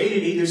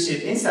Israeli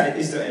leadership inside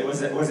Israel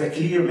was a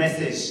clear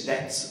message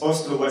that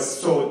Oslo was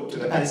sold to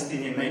the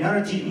Palestinian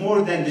minority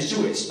more than the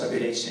Jewish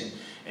population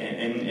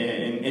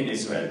in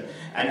Israel.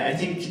 And I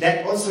think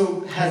that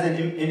also has an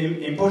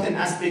important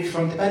aspect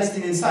from the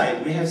Palestinian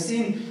side. We have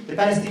seen the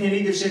Palestinian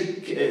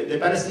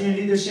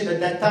leadership at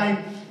that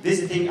time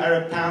visiting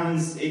Arab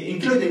towns,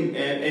 including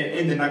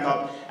in the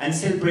Nakab, and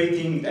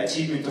celebrating the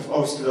achievement of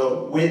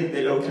Oslo with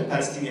the local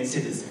Palestinian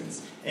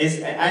citizens.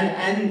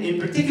 And in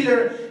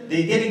particular,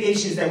 the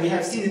delegations that we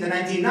have seen in the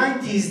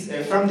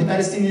 1990s from the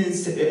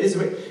Palestinians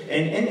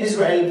in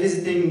Israel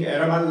visiting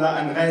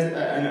Ramallah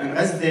and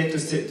Gaza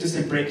to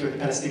celebrate with the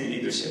Palestinian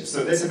leadership.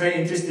 So that's a very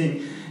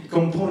interesting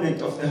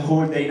component of the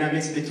whole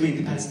dynamics between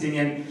the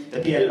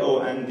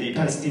PLO and the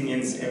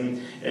Palestinians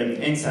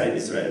inside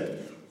Israel.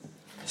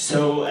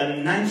 So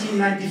in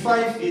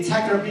 1995,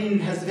 Yitzhak Rabin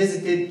has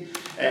visited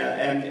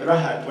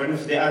Rahat, one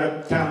of the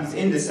Arab towns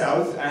in the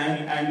south,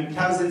 and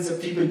thousands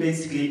of people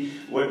basically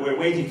were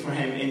waiting for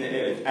him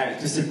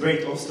to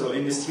celebrate Oslo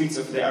in the streets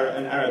of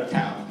an Arab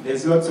town.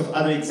 There's lots of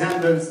other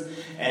examples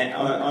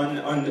on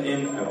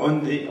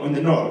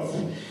the north.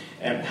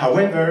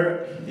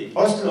 However,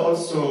 Oslo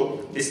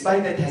also,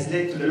 despite that, has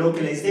led to the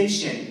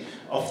localization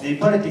of the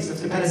politics of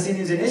the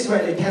Palestinians in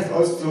Israel. It has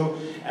also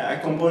a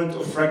component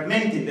of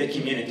fragmenting the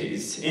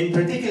communities. In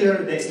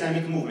particular, the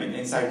Islamic movement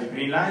inside the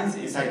Green Lines,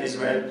 inside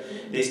Israel.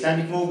 The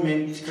Islamic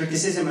movement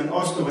criticism in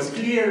Oslo was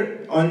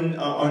clear on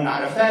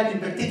Arafat in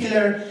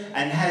particular,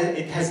 and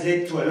it has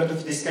led to a lot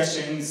of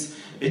discussions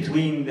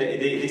between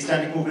the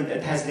Islamic movement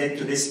that has led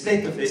to the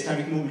split of the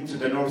Islamic movement to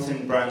the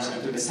northern branch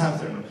and to the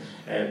southern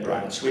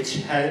branch, which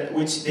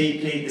they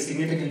played a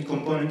significant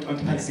component on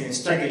the Palestinian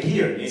struggle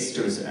here in East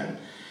Jerusalem.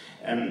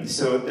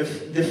 So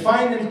the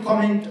final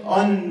comment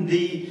on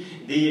the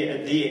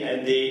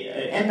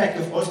impact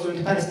of Oslo on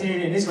the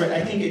Palestinian in Israel,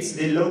 I think it's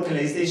the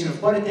localization of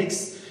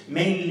politics,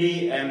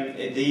 mainly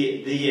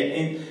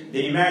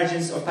the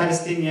emergence of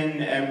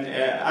Palestinian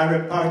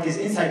Arab parties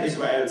inside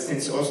Israel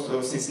since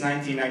Oslo, since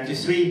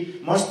 1993.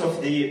 Most of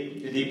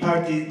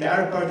the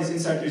Arab parties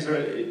inside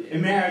Israel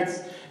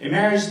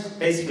emerged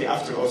basically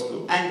after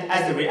Oslo, and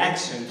as a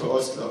reaction to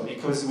Oslo,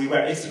 because we were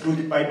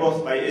excluded by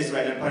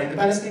Israel and by the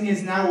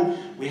Palestinians. Now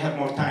we have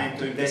more time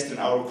to invest in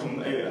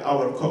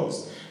our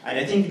cause. And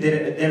I think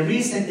the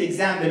recent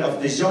example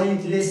of the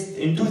joint list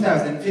in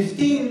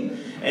 2015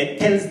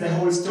 tells the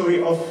whole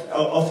story of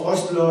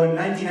Oslo in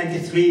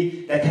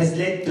 1993 that has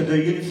led to the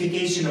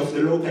unification of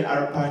the local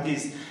Arab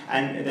parties.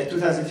 And the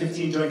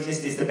 2015 joint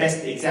list is the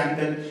best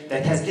example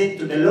that has led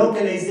to the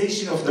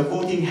localization of the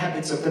voting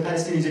habits of the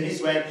Palestinians in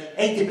Israel.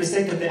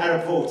 80% of the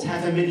Arab votes,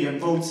 500,000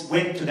 votes,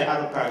 went to the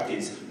Arab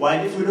parties.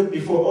 While if we look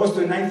before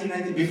Oslo,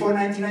 before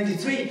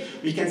 1993,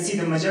 we can see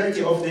the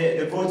majority of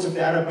the votes of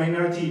the Arab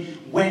minority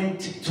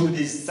went to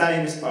the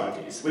Zionist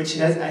parties, which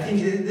has, I think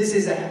this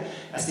is a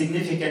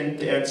significant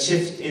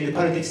shift in the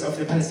politics of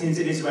the Palestinians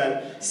in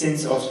Israel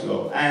since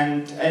Oslo.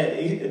 And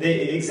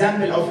the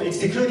example of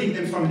excluding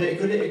them from the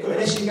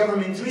coalition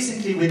government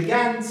recently with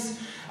Gantz,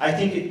 I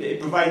think it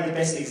provides the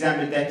best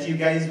example that you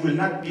guys will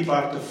not be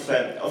part of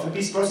a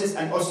peace process,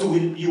 and also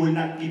you will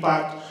not be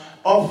part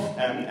of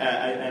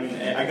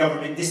a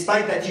government,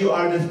 despite that you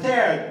are the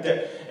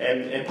third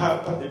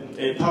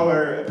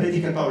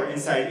political power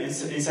inside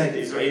the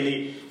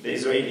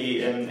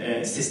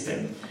Israeli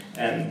system.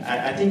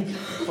 I think,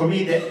 for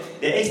me, the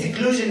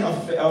exclusion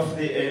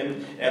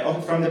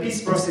from the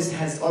peace process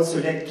has also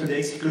led to the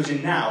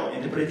exclusion now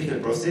in the political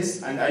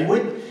process. And I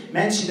would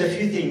mention a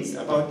few things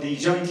about the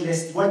joint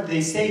list, what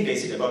they say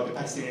basically about the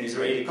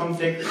Palestinian-Israeli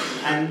conflict.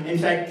 And in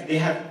fact, they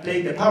have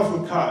played a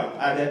powerful card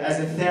as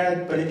a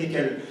third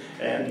political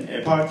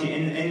party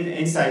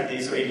inside the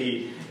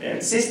Israeli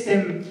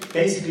system,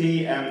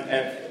 basically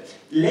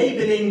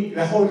labeling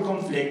the whole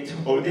conflict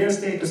or their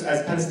status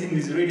as Palestinian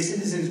Israeli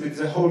citizens with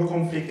the whole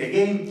conflict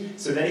again.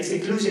 So the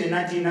exclusion in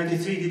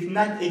 1993 did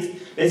not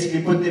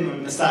basically put them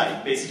on the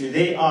side. Basically,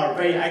 they are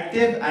very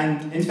active,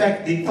 and in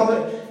fact,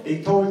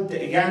 they told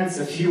Gantz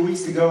a few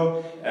weeks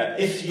ago,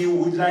 if you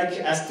would like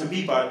us to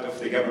be part of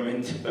the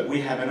government, but we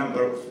have a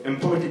number of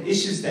important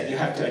issues that you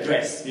have to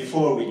address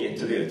before we get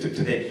to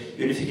the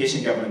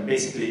unification government.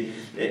 Basically,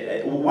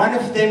 one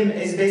of them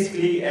is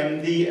basically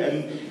the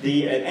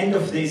end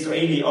of the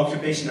Israeli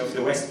occupation of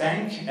the West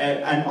Bank,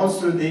 and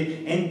also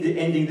the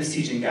ending the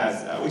siege in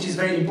Gaza, which is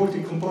a very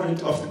important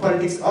component of the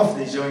politics of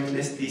the joint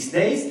list these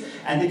days,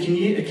 and the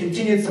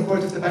continued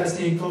support of the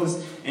Palestinian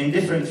cause in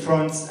different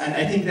fronts. And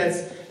I think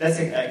that's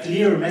a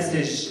clear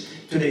message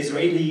to the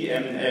Israeli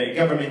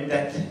government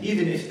that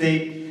even if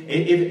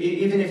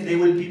they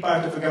will be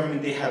part of a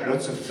government, they have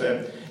lots of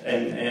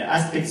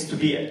aspects to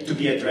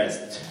be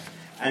addressed.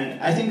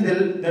 And I think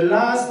the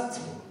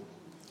last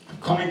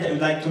comment I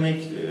would like to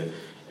make,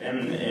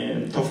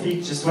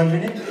 Tawfiq, just 1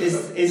 minute,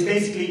 is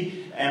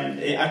basically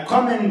a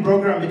common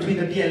program between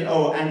the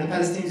PLO and the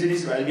Palestinians in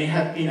Israel may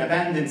have been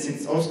abandoned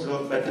since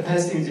Oslo, but the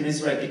Palestinians in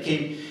Israel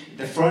became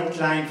the front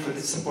line for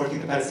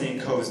supporting the Palestinian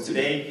cause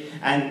today,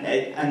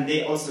 and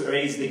they also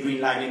raised the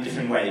green line in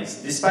different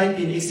ways. Despite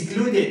being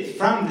excluded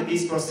from the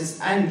peace process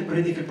and the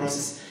political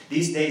process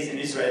these days in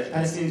Israel, the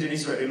Palestinians in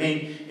Israel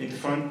remain in the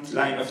front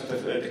line of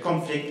the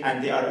conflict,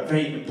 and they are a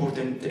very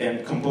important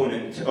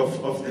component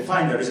of the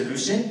final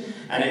resolution.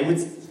 And I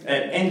would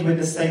end with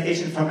a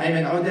citation from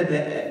Ayman Auda,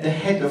 the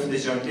head of the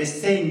Joint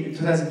List, saying in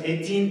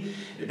 2018,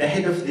 the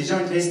head of the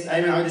Joint List,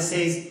 Ayman Auda,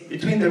 says,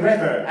 between the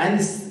river and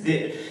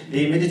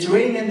the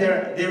Mediterranean,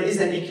 there is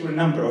an equal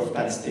number of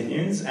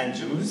Palestinians and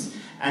Jews,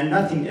 and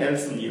nothing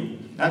else new.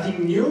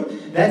 Nothing new.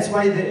 That's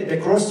why the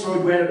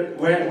crossroad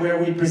where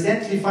we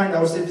presently find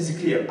ourselves is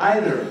clear.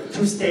 Either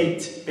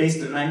two-state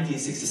based on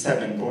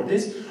 1967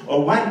 borders,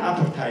 or one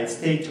apartheid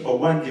state, or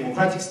one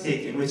democratic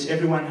state in which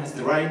everyone has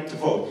the right to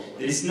vote.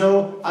 There is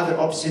no other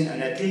option,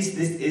 and at least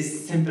this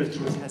is simple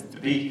truth has to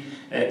be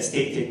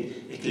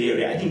stated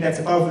clearly. I think that's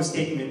a powerful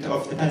statement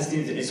of the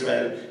Palestinians in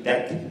Israel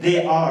that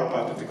they are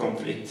part of the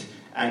conflict,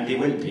 and they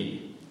will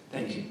be.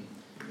 Thank you.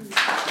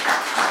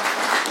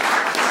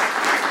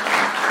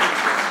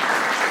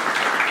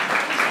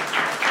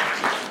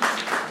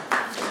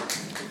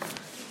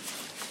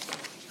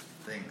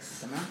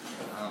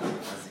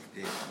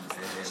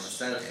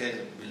 مساء الخير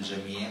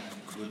بالجميع.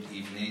 Good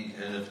evening,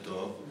 عرب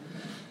طوب.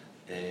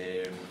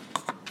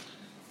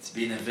 It's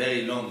been a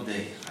very long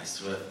day, I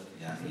swear.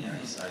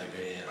 I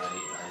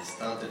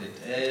started it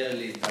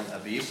early, Tel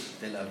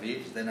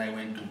Aviv. Then I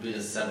went to Bir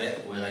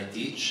Sabeh, where I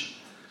teach,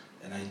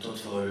 and I taught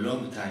for a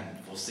long time,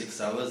 for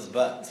 6 hours.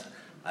 But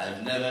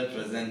I've never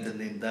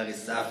presented in Dar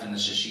es Salaam and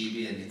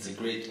Shashibi, and it's a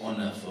great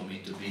honor for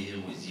me to be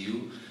here with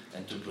you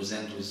and to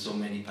present with so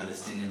many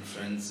Palestinian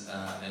friends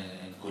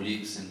and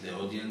colleagues in the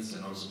audience,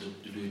 and also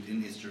to do it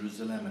in East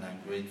Jerusalem. And I'm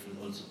grateful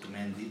also to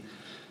Mandy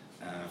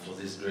for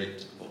this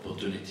great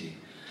opportunity.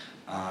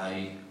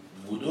 I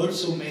would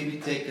also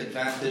maybe take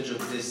advantage of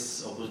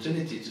this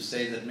opportunity to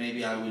say that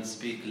maybe I will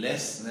speak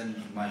less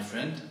than my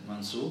friend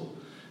Mansour,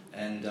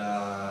 and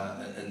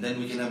then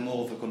we can have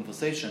more of a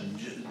conversation.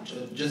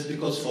 Just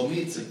because for me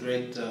it's a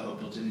great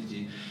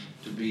opportunity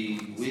to be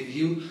with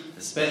you,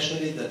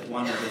 especially that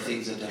one of the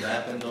things that have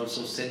happened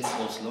also since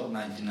Oslo,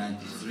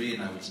 1993,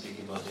 and I will speak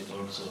about it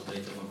also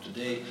later on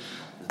today,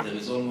 that there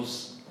is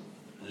almost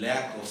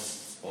lack of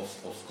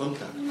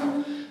contact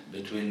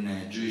between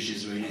Jewish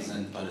Israelis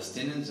and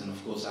Palestinians. And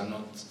of course I'm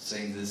not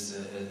saying this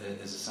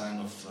as a sign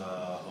of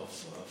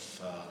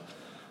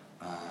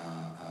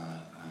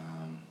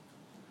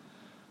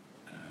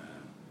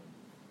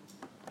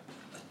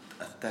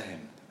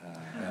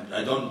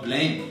I don't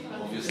blame,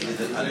 obviously,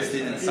 the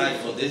Palestinian side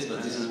for this,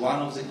 but this is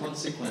one of the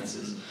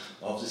consequences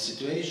of the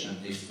situation.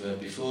 If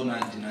before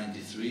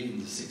 1993, in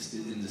the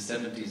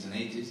 70s and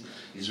 80s,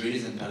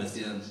 Israelis and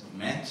Palestinians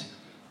met,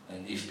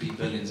 and if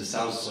people in the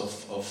south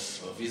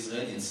of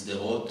Israel, in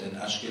Sderot and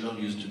Ashkelon,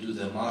 used to do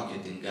their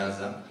market in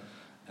Gaza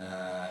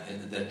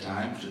at that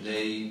time,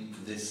 today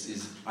this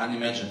is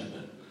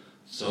unimaginable.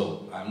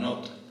 So I'm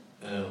not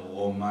a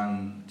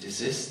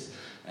romanticist,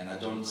 and I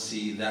don't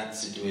see that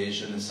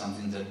situation as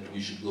something that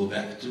we should go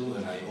back to,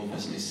 and I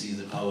obviously see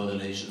the power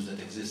relations that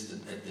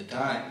existed at the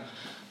time.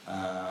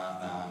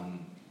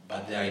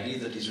 But the idea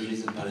that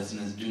Israelis and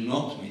Palestinians do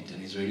not meet,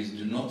 and Israelis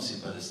do not see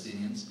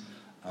Palestinians,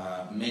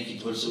 make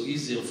it also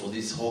easier for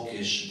this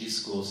hawkish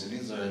discourse in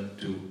Israel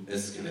to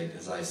escalate,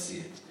 as I see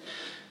it.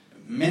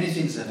 Many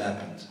things have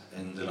happened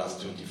in the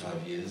last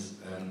 25 years,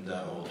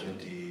 or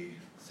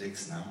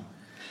 26 now.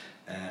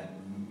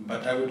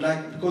 But I would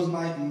like, because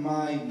I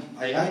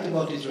write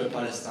about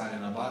Israel-Palestine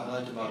and I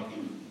write about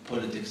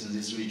politics in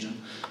this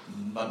region,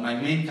 but my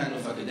main kind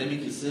of academic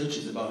research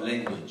is about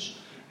language.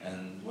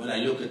 And when I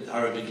look at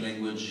Arabic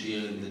language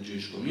here in the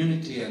Jewish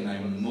community, and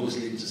I'm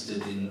mostly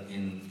interested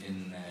in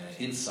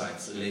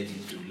insights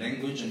relating to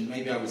language, and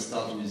maybe I will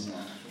start with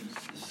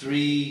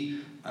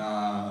 3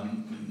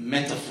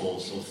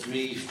 metaphors or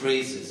 3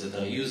 phrases that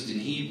are used in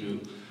Hebrew,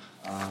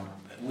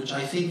 which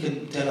I think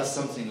can tell us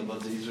something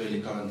about the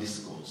Israeli current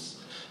discourse.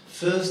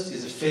 First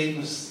is a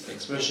famous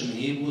expression in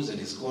Hebrew that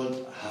is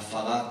called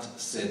Hafarat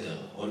Seder.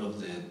 All of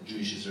the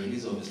Jewish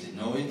Israelis obviously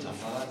know it.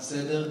 Hafarat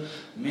Seder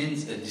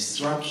means a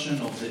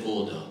disruption of the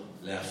order.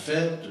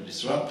 Le'afer, to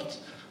disrupt,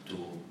 to...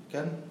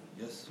 Can?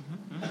 Yes?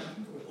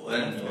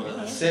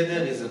 And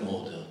Seder is an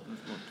order.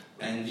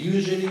 And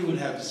usually we'll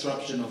have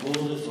disruption of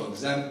order. For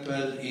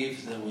example,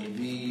 if there will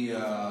be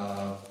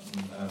a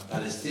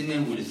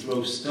Palestinian will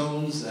throw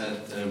stones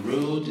at a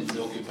road in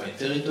the occupied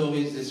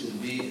territories, this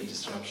will be a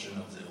disruption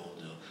of the order.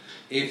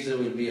 If there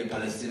will be a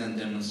Palestinian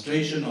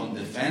demonstration on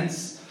the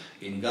fence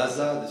in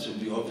Gaza, this will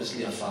be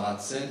obviously a Hafarat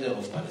Seder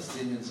of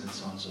Palestinians and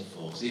so on and so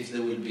forth. If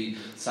there will be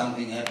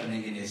something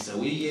happening in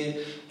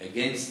Essaouiyeh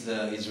against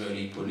the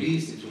Israeli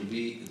police, it will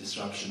be a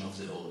disruption of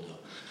the order.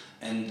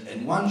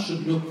 And one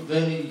should look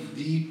very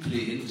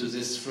deeply into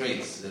this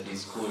phrase that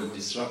is called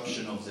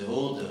disruption of the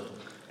order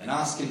and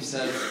ask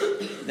himself,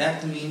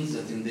 that means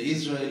that in the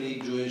Israeli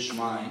Jewish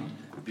mind,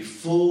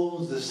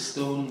 before the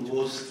stone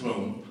was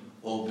thrown,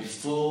 or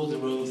before the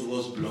road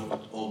was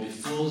blocked, or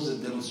before the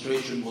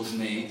demonstration was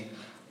made,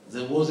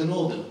 there was an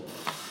order.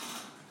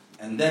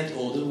 And that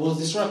order was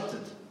disrupted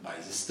by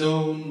the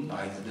stone,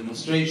 by the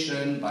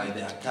demonstration, by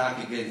the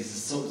attack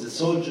against the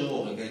soldier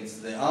or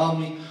against the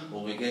army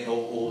or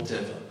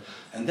whatever.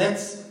 And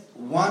that's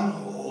one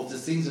of the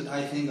things that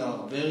I think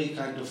are very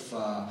kind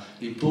of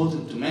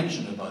important to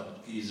mention about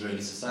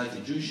Israeli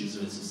society, Jewish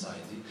Israeli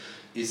society,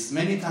 is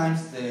many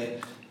times the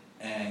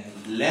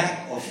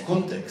lack of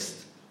context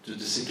to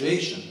the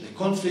situation. The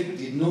conflict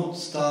did not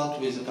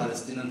start with a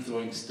Palestinian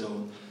throwing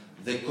stone.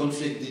 The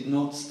conflict did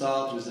not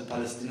start with the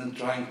Palestinians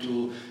trying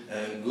to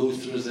go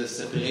through the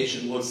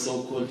separation wall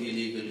so-called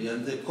illegally.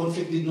 And the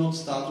conflict did not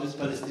start with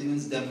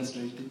Palestinians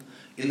demonstrating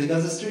in the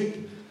Gaza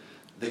Strip.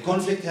 The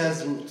conflict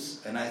has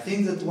roots. And I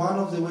think that one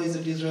of the ways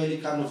that Israeli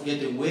kind of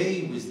get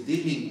away with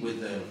dealing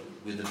with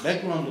the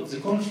background of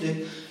the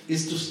conflict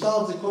is to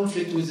start the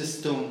conflict with a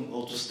stone,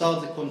 or to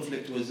start the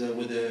conflict with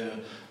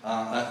an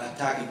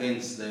attack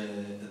against the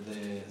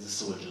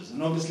soldiers.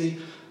 And obviously,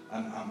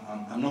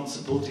 I'm not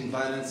supporting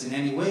violence in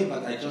any way,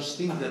 but I just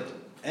think that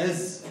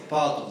as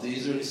part of the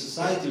Israeli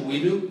society,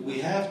 we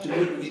have to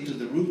look into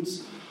the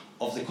roots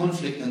of the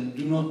conflict and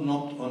do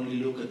not only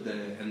look at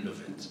the end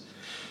of it.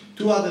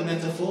 Two other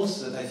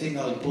metaphors that I think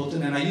are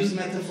important, and I use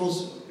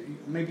metaphors,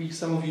 maybe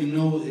some of you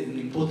know an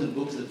important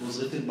book that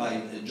was written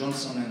by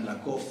Johnson and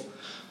Lakoff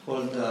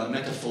called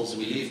Metaphors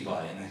We Live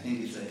By, and I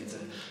think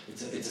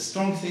it's a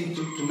strong thing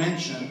to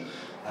mention.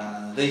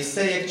 They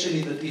say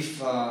actually that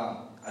if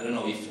I don't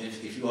know,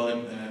 if you are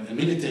a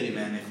military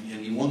man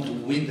and you want to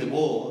win the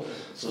war,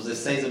 so they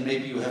say that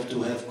maybe you have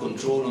to have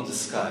control on the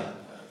sky.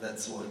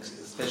 That's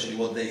especially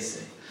what they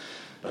say.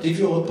 But if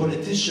you're a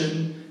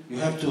politician, you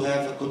have to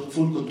have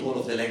full control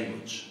of the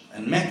language.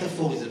 And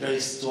metaphor is a very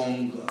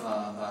strong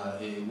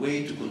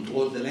way to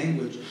control the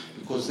language,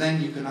 because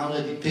then you can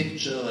already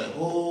picture a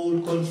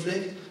whole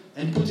conflict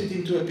and put it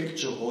into a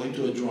picture or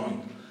into a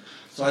drawing.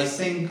 So I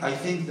think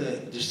the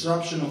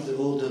disruption of the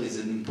order is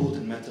an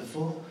important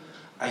metaphor.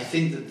 I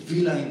think that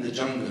villa in the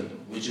jungle,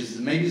 which is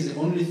maybe the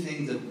only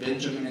thing that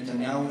Benjamin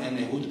Netanyahu and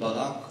Ehud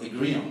Barak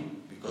agree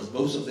on, because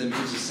both of them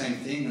use the same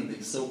thing and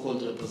they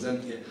so-called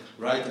represent the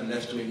right and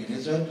left wing in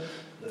Israel.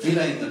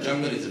 Villa in the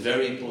jungle is a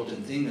very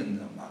important thing,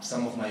 and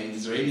some of my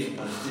Israeli and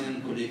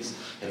Palestinian colleagues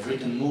have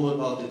written more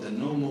about it and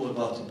know more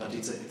about it, but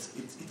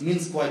it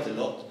means quite a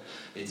lot.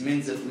 It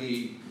means that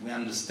we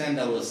understand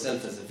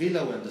ourselves as a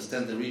villa, we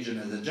understand the region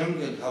as a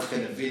jungle. How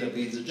can a villa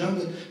be in the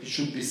jungle? It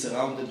should be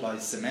surrounded by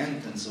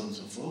cement and so on and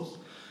so forth.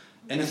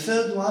 And a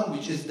third one,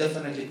 which is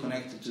definitely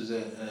connected to the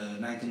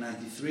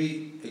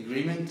 1993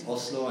 agreement,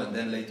 Oslo, and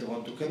then later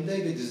on to Camp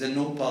David, is a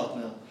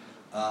no-partner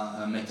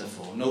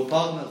metaphor. No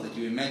partner, that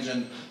you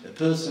imagine a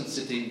person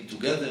sitting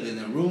together in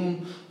a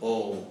room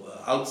or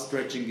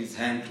outstretching his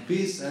hand to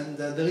peace, and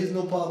there is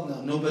no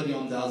partner, nobody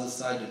on the other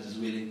side that is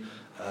willing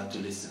to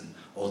listen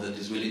or that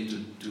is willing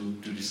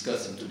to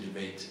discuss and to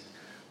debate.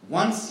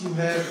 Once you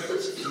have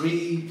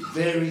three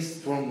very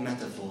strong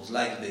metaphors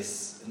like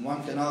this, and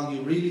one can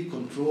argue really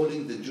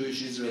controlling the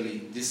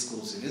Jewish-Israeli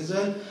discourse in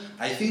Israel,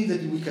 I think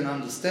that we can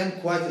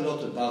understand quite a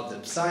lot about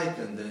the psyche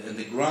and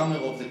the grammar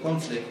of the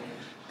conflict,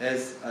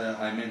 as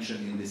I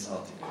mentioned in this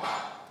article.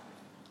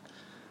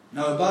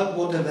 Now, about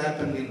what had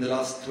happened in the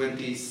last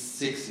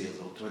 26 years,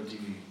 or 20,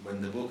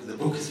 when the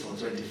book is for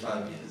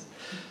 25 years.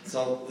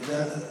 So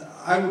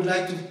I would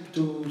like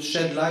to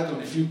shed light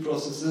on a few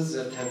processes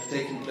that have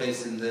taken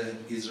place in the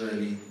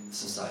Israeli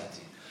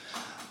society.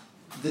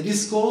 The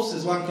discourse,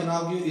 as one can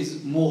argue,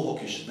 is more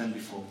hawkish than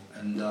before.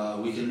 And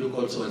we can look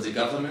also at the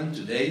government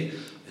today,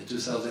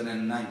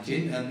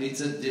 2019, and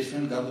it's a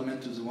different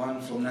government to the one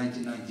from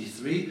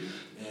 1993.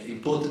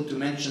 Important to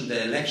mention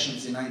the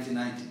elections in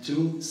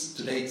 1992.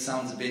 Today it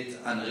sounds a bit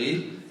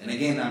unreal. And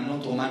again, I'm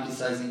not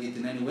romanticizing it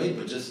in any way,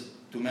 but just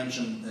to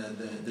mention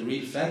the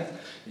real fact.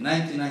 In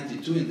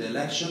 1992, in the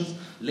elections,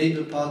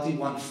 Labour Party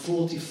won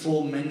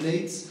 44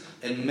 mandates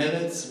and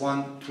Meretz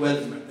won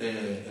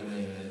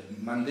 12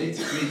 mandates.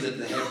 It means that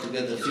they have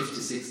together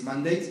 56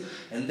 mandates,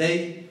 and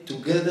they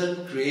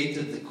together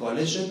created the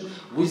coalition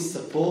with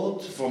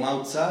support from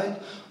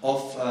outside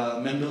of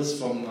members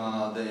from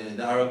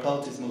the Arab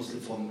parties, mostly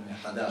from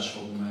Hadash,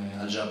 from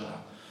Al-Jabha.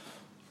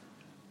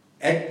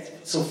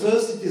 So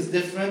first it is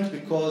different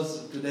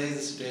because today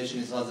the situation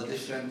is rather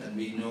different, and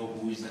we know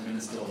who is the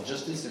Minister of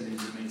Justice and who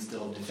is the Minister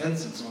of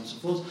Defense and so on and so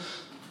forth.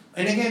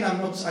 And again, I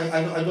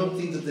don't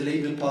think that the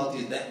Labour Party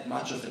is that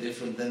much of a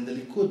different than the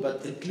Likud,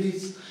 but at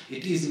least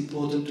it is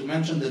important to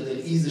mention that there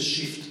is a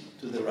shift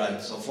to the right.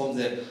 So from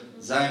the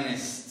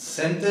Zionist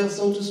center,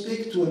 so to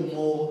speak, to a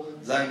more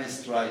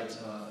Zionist right,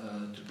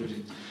 to put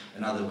it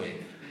another way.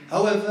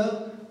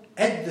 However,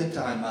 at the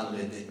time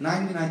already, in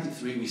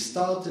 1993, we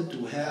started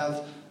to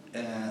have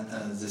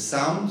the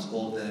sounds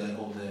or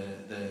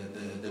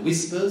the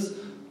whispers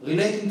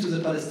relating to the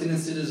Palestinian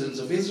citizens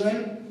of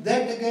Israel.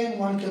 That again,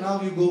 one can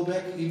argue, go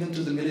back even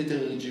to the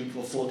military regime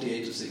for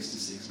 48 to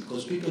 66,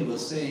 because people were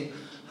saying,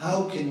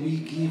 how can we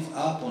give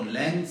up on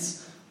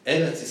lands,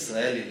 Eretz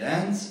Israeli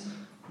lands,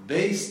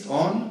 based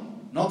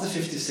on, not the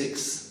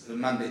 56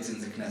 mandates in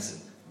the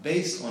Knesset,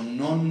 based on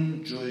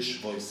non-Jewish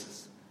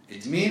voices.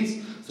 It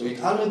means, so it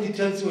already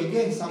tells you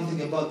again something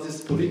about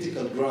this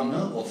political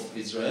grammar of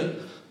Israel.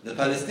 The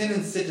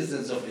Palestinian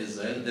citizens of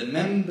Israel, the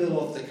member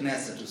of the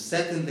Knesset who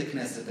sat in the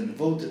Knesset and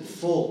voted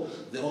for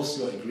the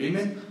Oslo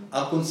Agreement,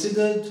 are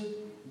considered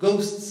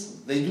ghosts.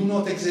 They do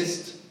not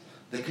exist.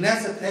 The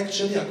Knesset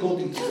actually,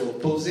 according to the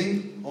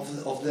opposing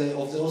of the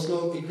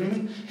Oslo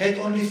Agreement, had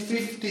only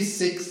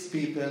 56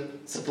 people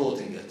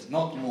supporting it,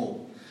 not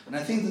more. And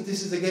I think that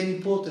this is again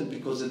important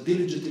because the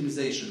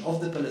delegitimization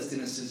of the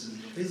Palestinian citizens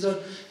of Israel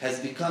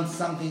has become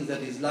something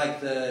that is like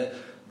the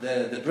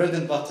bread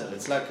and butter.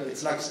 It's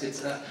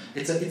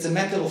a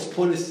matter of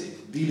policy,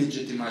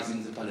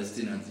 delegitimizing the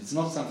Palestinians. It's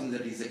not something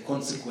that is a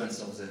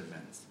consequence of the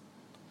events.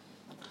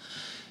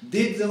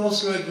 Did the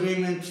Oslo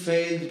Agreement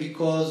fail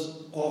because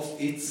of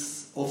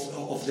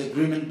the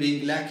agreement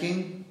being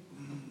lacking?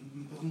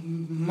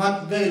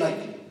 Very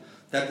likely.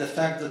 That the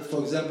fact that, for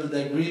example,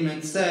 the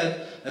agreement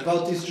said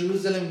about East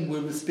Jerusalem we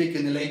will speak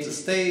in a later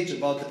stage,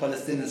 about the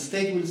Palestinian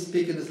state we will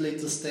speak in a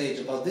later stage,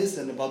 about this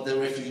and about the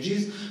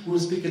refugees we will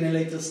speak in a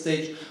later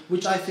stage,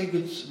 which I think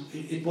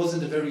it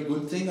wasn't a very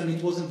good thing and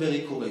it wasn't very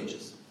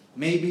courageous.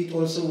 Maybe it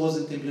also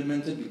wasn't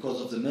implemented because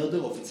of the murder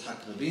of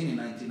Yitzhak Rabin in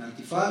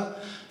 1995,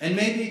 and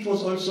maybe it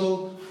was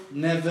also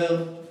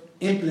never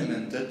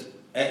implemented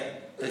as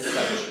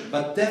such.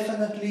 But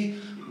definitely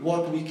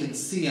what we can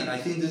see, and I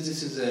think that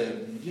this is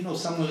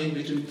somewhere in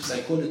between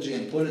psychology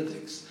and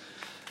politics,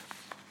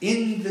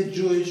 in the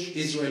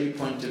Jewish-Israeli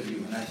point of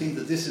view, and I think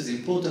that this is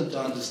important to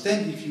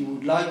understand if you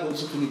would like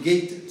also to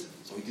negate it.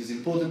 So it is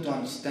important to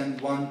understand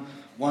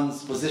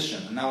one's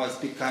position. And now I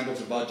speak kind of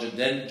about the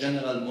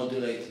general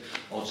moderate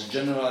or the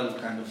general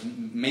kind of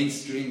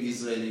mainstream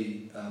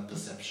Israeli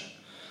perception.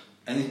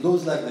 And it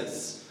goes like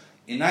this.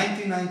 In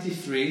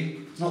 1993,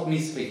 it's not me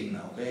speaking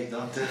now, okay?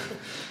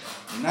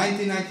 In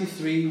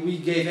 1993, we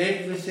gave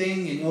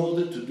everything in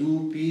order to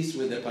do peace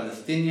with the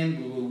Palestinians.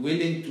 We were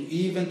willing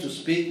to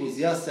speak with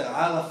Yasser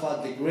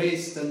Arafat, the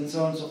grace, and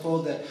so on and so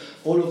forth,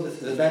 all of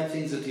the bad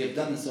things that he had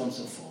done, and so on and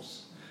so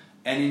forth.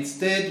 And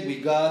instead,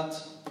 we got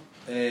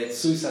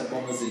suicide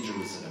bombers in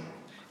Jerusalem.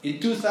 In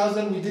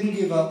 2000, we didn't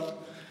give up,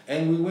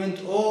 and we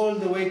went all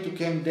the way to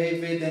Camp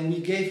David, and we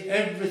gave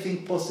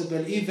everything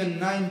possible, even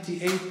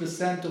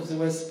 98% of the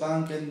West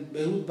Bank, and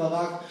Ehud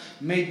Barak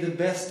made the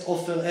best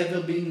offer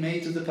ever being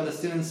made to the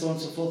Palestinians, and so on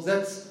and so forth.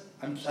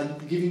 I'm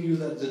giving you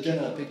the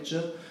general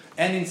picture.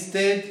 And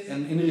instead,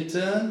 and in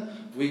return,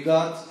 we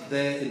got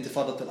the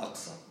Intifada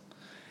al-Aqsa.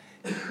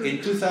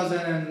 In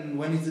 2000,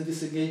 when is the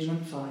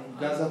disengagement from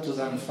Gaza?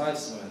 2005,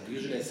 so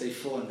usually I say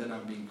 4 and then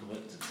I'm being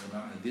corrected, so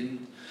now I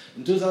didn't.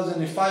 In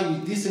 2005,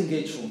 we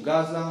disengaged from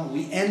Gaza.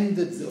 We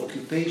ended the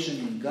occupation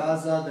in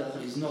Gaza.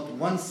 There is not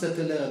one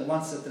settler and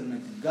one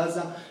settlement in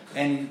Gaza.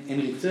 And in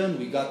return,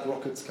 we got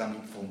rockets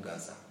coming from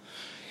Gaza.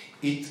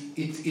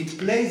 It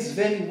plays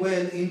very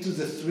well into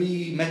the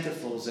three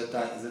metaphors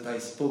that I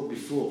spoke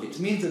before. It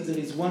means that there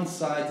is one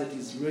side that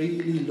is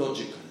really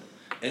logical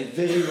and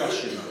very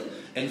rational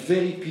and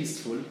very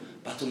peaceful,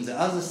 but on the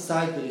other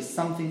side there is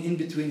something in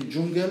between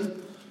jungle,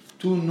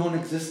 too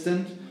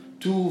non-existent,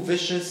 too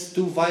vicious,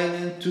 too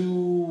violent, too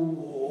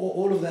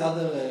all of the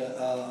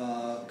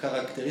other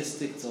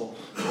characteristics or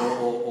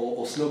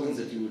slogans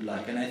that you would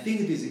like. And I think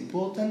it is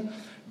important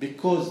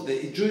because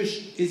the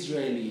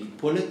Jewish-Israeli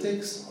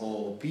politics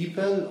or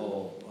people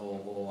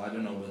or I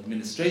don't know,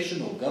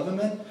 administration or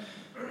government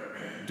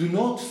do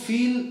not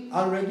feel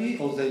already,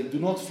 or they do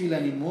not feel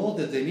anymore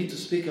that they need to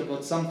speak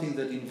about something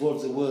that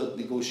involves the word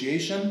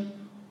negotiation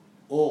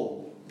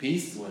or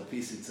peace. Well,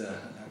 peace,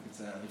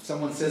 if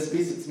someone says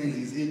peace, it means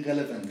he's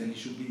irrelevant and he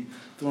should be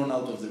thrown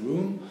out of the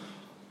room.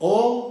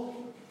 Or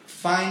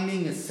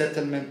finding a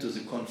settlement to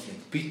the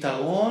conflict.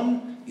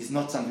 Pitaron is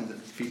not something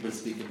that people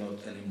speak about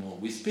anymore.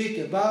 We speak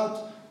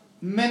about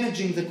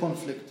managing the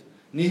conflict.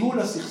 ניהול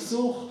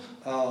הסכסוך,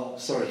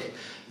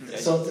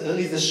 so there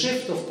is a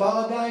shift of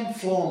paradigm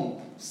from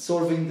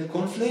solving the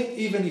conflict,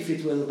 even if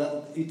it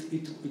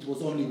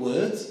was only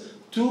words,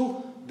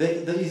 to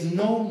there is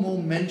no more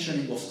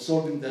mentioning of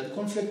solving that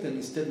conflict, and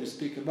instead we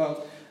speak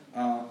about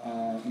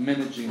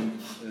managing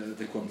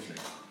the conflict.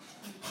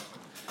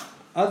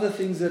 Other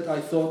things that I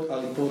thought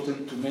are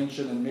important to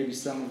mention, and maybe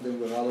some of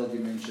them were already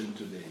mentioned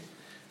today.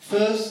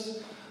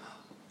 First,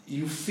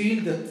 you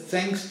feel that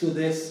thanks to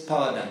this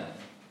paradigm,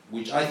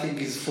 which I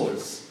think is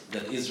false,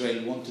 that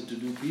Israel wanted to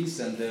do peace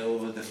and the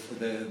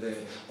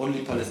only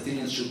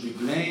Palestinians should be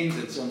blamed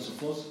and so on and so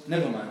forth.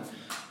 Never mind.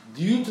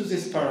 Due to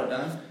this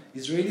paradigm,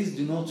 Israelis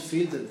do not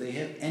feel that they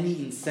have any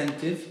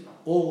incentive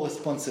or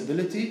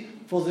responsibility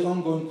for the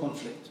ongoing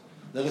conflict.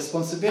 The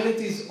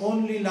responsibility is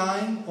only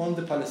lying on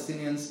the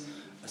Palestinians'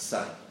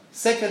 side.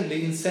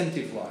 Secondly,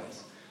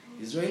 incentive-wise,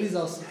 Israelis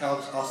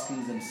are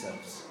asking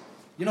themselves,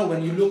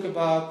 when you look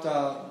about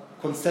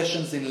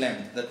concessions in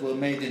land that were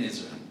made in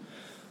Israel.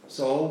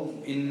 So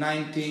in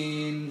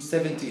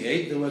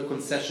 1978, there were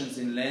concessions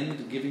in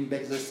land giving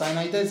back the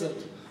Sinai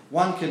Desert.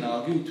 One can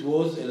argue it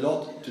was a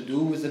lot to do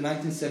with the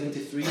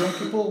 1973 Yom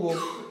Kippur War.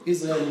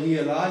 Israel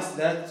realized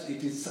that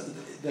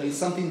there is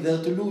something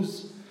there to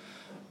lose.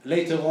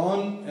 Later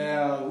on,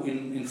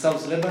 in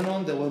South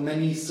Lebanon, there were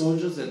many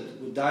soldiers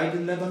that died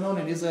in Lebanon,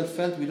 and Israel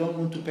felt we don't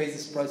want to pay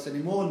this price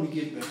anymore, and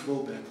we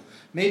go back.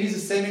 Maybe the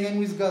same again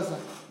with Gaza.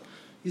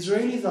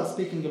 Israelis are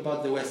speaking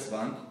about the West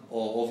Bank,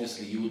 or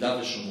obviously Yehuda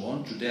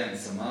v'Shomron, Judea and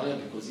Samaria,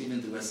 because even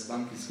the West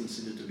Bank is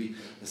considered to be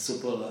a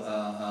super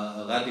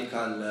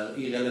radical,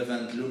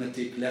 irrelevant,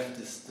 lunatic,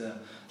 leftist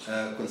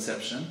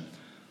conception.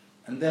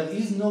 And there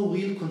is no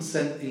real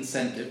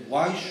incentive.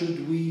 Why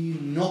should we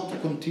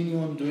not continue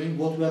on doing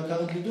what we are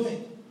currently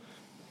doing?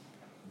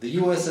 The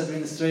US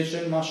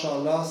administration,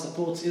 mashallah,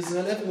 supports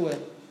Israel everywhere.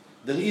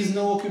 There is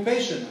no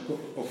occupation.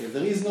 Okay,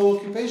 there is no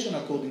occupation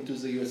according to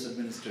the US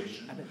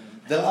administration.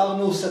 There are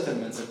no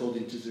settlements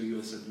according to the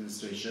US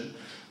administration.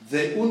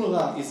 The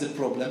UNRWA is a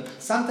problem.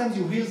 Sometimes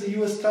you hear the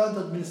US current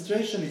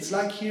administration, it's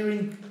like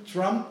hearing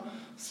Trump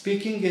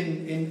speaking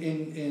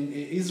in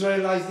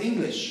Israelized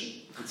English.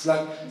 It's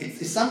like,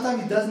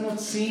 sometimes it does not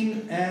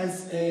seem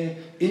as an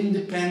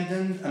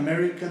independent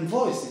American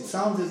voice. It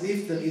sounds as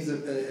if there is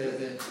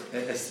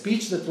a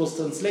speech that was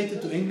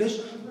translated to English,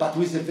 but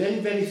with a very,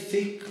 very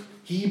thick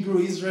Hebrew,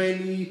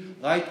 Israeli,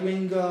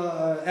 right-wing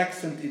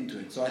accent into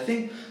it. So I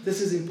think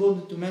this is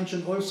important to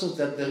mention also,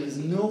 that there is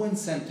no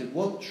incentive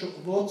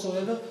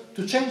whatsoever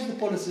to change the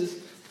policies,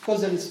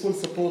 because there is full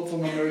support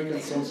from Americans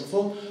and so on and so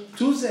forth,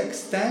 to the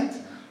extent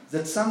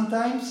that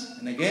sometimes,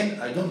 and again,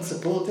 I don't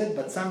support it,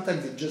 but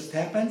sometimes it just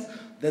happens,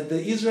 that the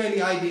Israeli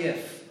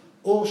IDF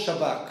or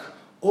Shabak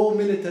or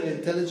military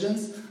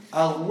intelligence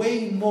are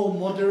way more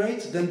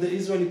moderate than the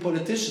Israeli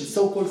politicians,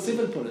 so-called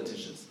civil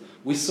politicians.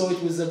 We saw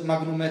it with the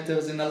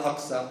magnometers in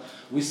Al-Aqsa.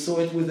 We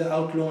saw it with the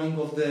outlawing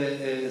of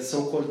the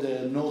so-called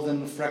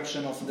northern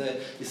fraction of the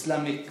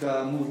Islamic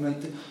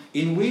movement,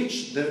 in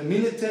which the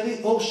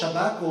military or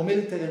Shabak or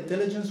military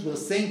intelligence were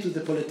saying to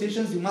the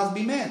politicians, you must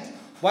be mad.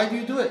 Why do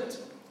you do it?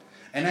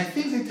 And I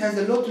think it has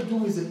a lot to do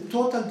with the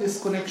total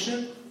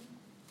disconnection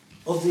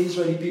of the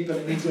Israeli people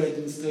and Israeli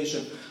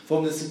administration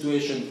from the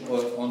situation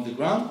on the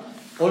ground.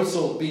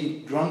 Also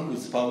being drunk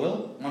with power,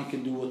 one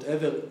can do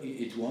whatever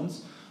it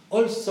wants.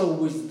 Also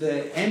with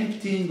the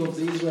emptying of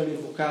the Israeli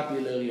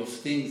vocabulary of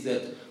things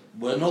that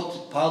were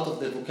not part of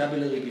the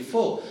vocabulary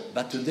before,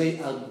 but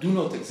today do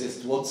not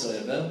exist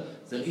whatsoever.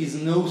 There is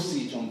no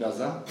siege on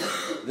Gaza.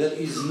 There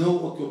is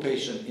no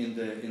occupation in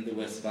the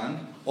West Bank.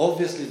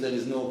 Obviously, there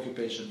is no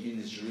occupation in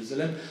East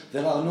Jerusalem.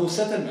 There are no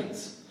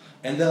settlements.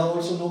 And there are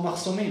also no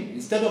mahsomim.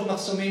 Instead of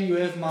mahsomim, you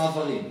have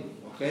ma'avarim.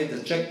 Okay?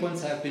 The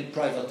checkpoints have been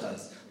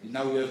privatized.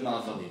 Now you have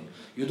ma'avarim.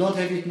 You don't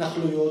have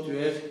itnachluyot, you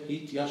have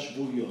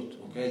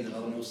ityashvuyot. Okay? There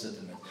are no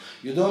settlements.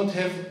 You don't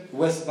have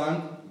West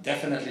Bank,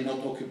 definitely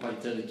not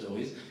occupied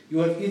territories. You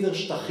have either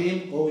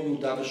Shtachim or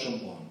Yehuda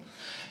v'Shomron.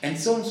 And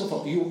so on and so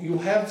forth. You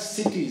have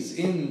cities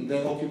in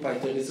the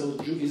occupied territories,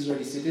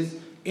 Israeli cities,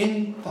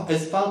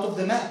 as part of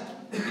the map.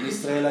 In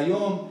Israel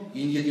Hayom,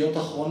 in Yediot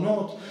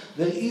Achronot,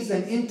 there is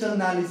an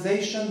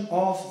internalization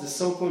of the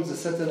so-called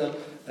settler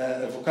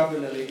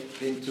vocabulary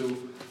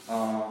into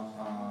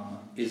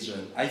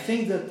Israel. I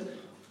think that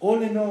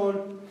all in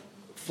all,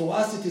 for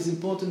us it is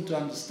important to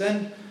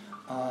understand,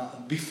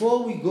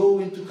 before we go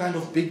into kind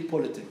of big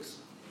politics,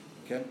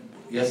 okay?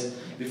 Yes,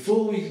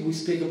 before we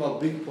speak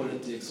about big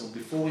politics, or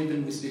before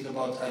even we speak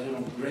about, I don't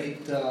know,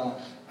 great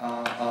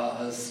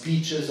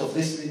speeches of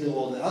this leader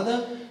or the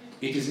other,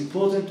 it is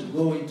important to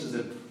go into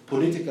the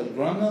political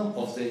grammar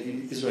of the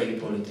Israeli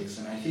politics.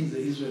 And I think the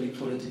Israeli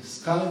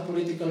politics, current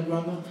political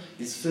grammar,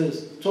 is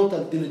first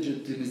total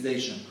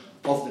delegitimization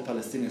of the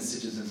Palestinian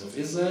citizens of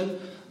Israel.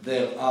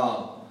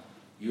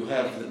 You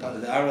have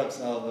the Arabs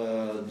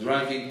are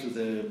driving to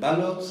the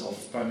ballots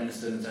of Prime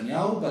Minister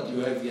Netanyahu, but you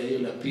have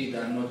Yair Lapid,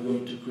 I'm not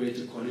going to create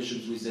a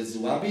coalition with the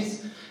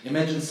Zuwabis.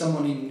 Imagine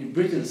someone in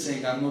Britain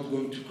saying, I'm not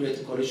going to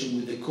create a coalition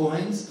with the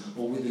Cohens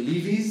or with the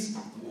Levis.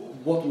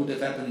 What would have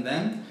happened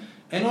then?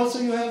 And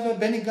also you have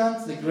Benny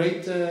Gantz, the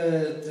great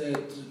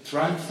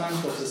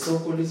triumphant of the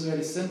so-called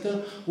Israeli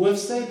Center, who have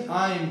said,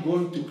 I am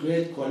going to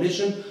create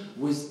coalition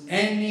with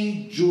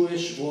any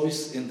Jewish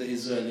voice in the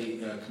Israeli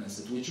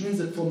Knesset, which means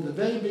that from the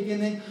very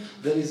beginning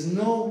there is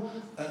no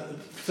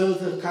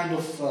further kind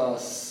of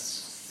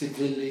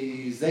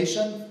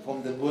civilization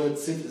from the word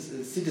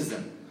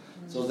citizen.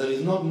 So there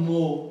is not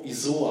more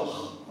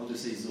izuach. How do you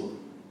say izuach?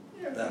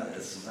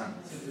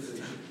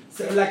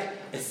 So like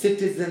a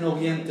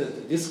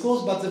citizen-oriented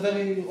discourse, but the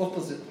very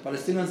opposite.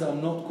 Palestinians are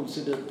not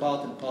considered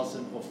part and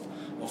parcel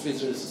of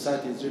Israeli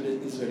society,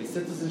 Israeli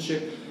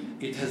citizenship.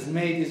 It has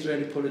made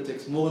Israeli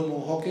politics more and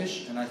more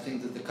hawkish, and I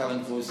think that the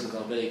current voices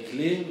are very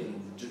clear.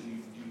 And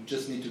you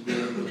just need to go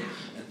and look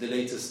at the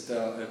latest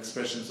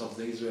expressions of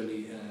the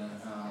Israeli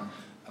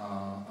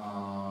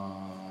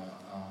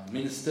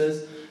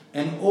ministers.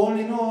 And all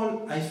in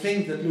all, I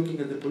think that looking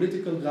at the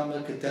political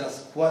grammar can tell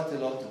us quite a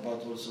lot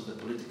about also the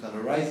political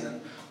horizon,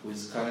 which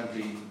is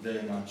currently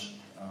very much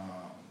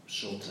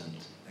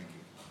shortened. Thank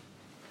you.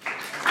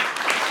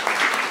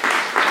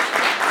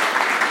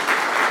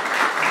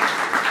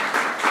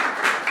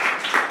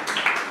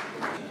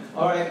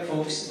 All right,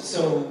 folks.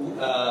 So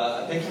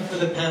thank you for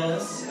the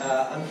panelists.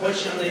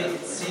 Unfortunately, it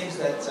seems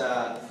that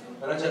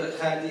Rajab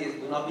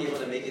Al-Khalidi will not be able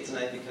to make it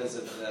tonight because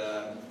of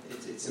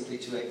it's simply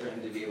too late for him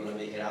to be able to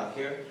make it out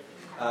here.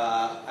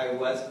 I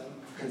was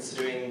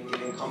considering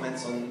giving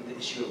comments on the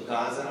issue of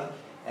Gaza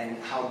and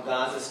how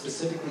Gaza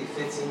specifically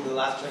fits in the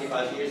last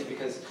 25 years,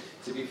 because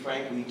to be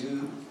frank, we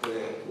do,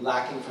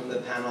 lacking from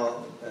the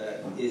panel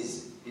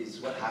is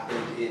what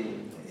happened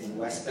in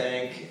West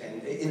Bank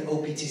and in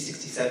OPT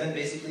 67,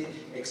 basically,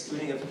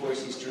 excluding, of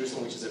course, East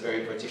Jerusalem, which is a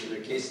very particular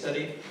case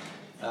study.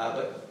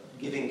 But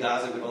giving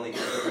Gaza would only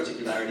give the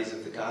particularities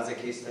of the Gaza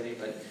case study.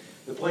 But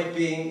the point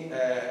being,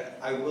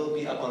 I will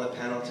be up on the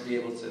panel to be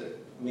able to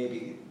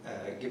maybe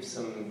give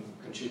some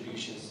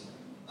contributions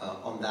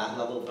on that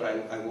level, but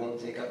I won't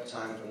take up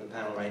time from the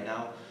panel right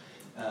now.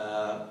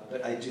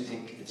 But I do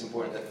think it's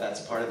important that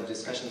that's part of the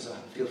discussion, so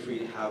feel free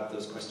to have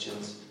those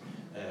questions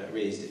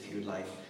raised if you would like.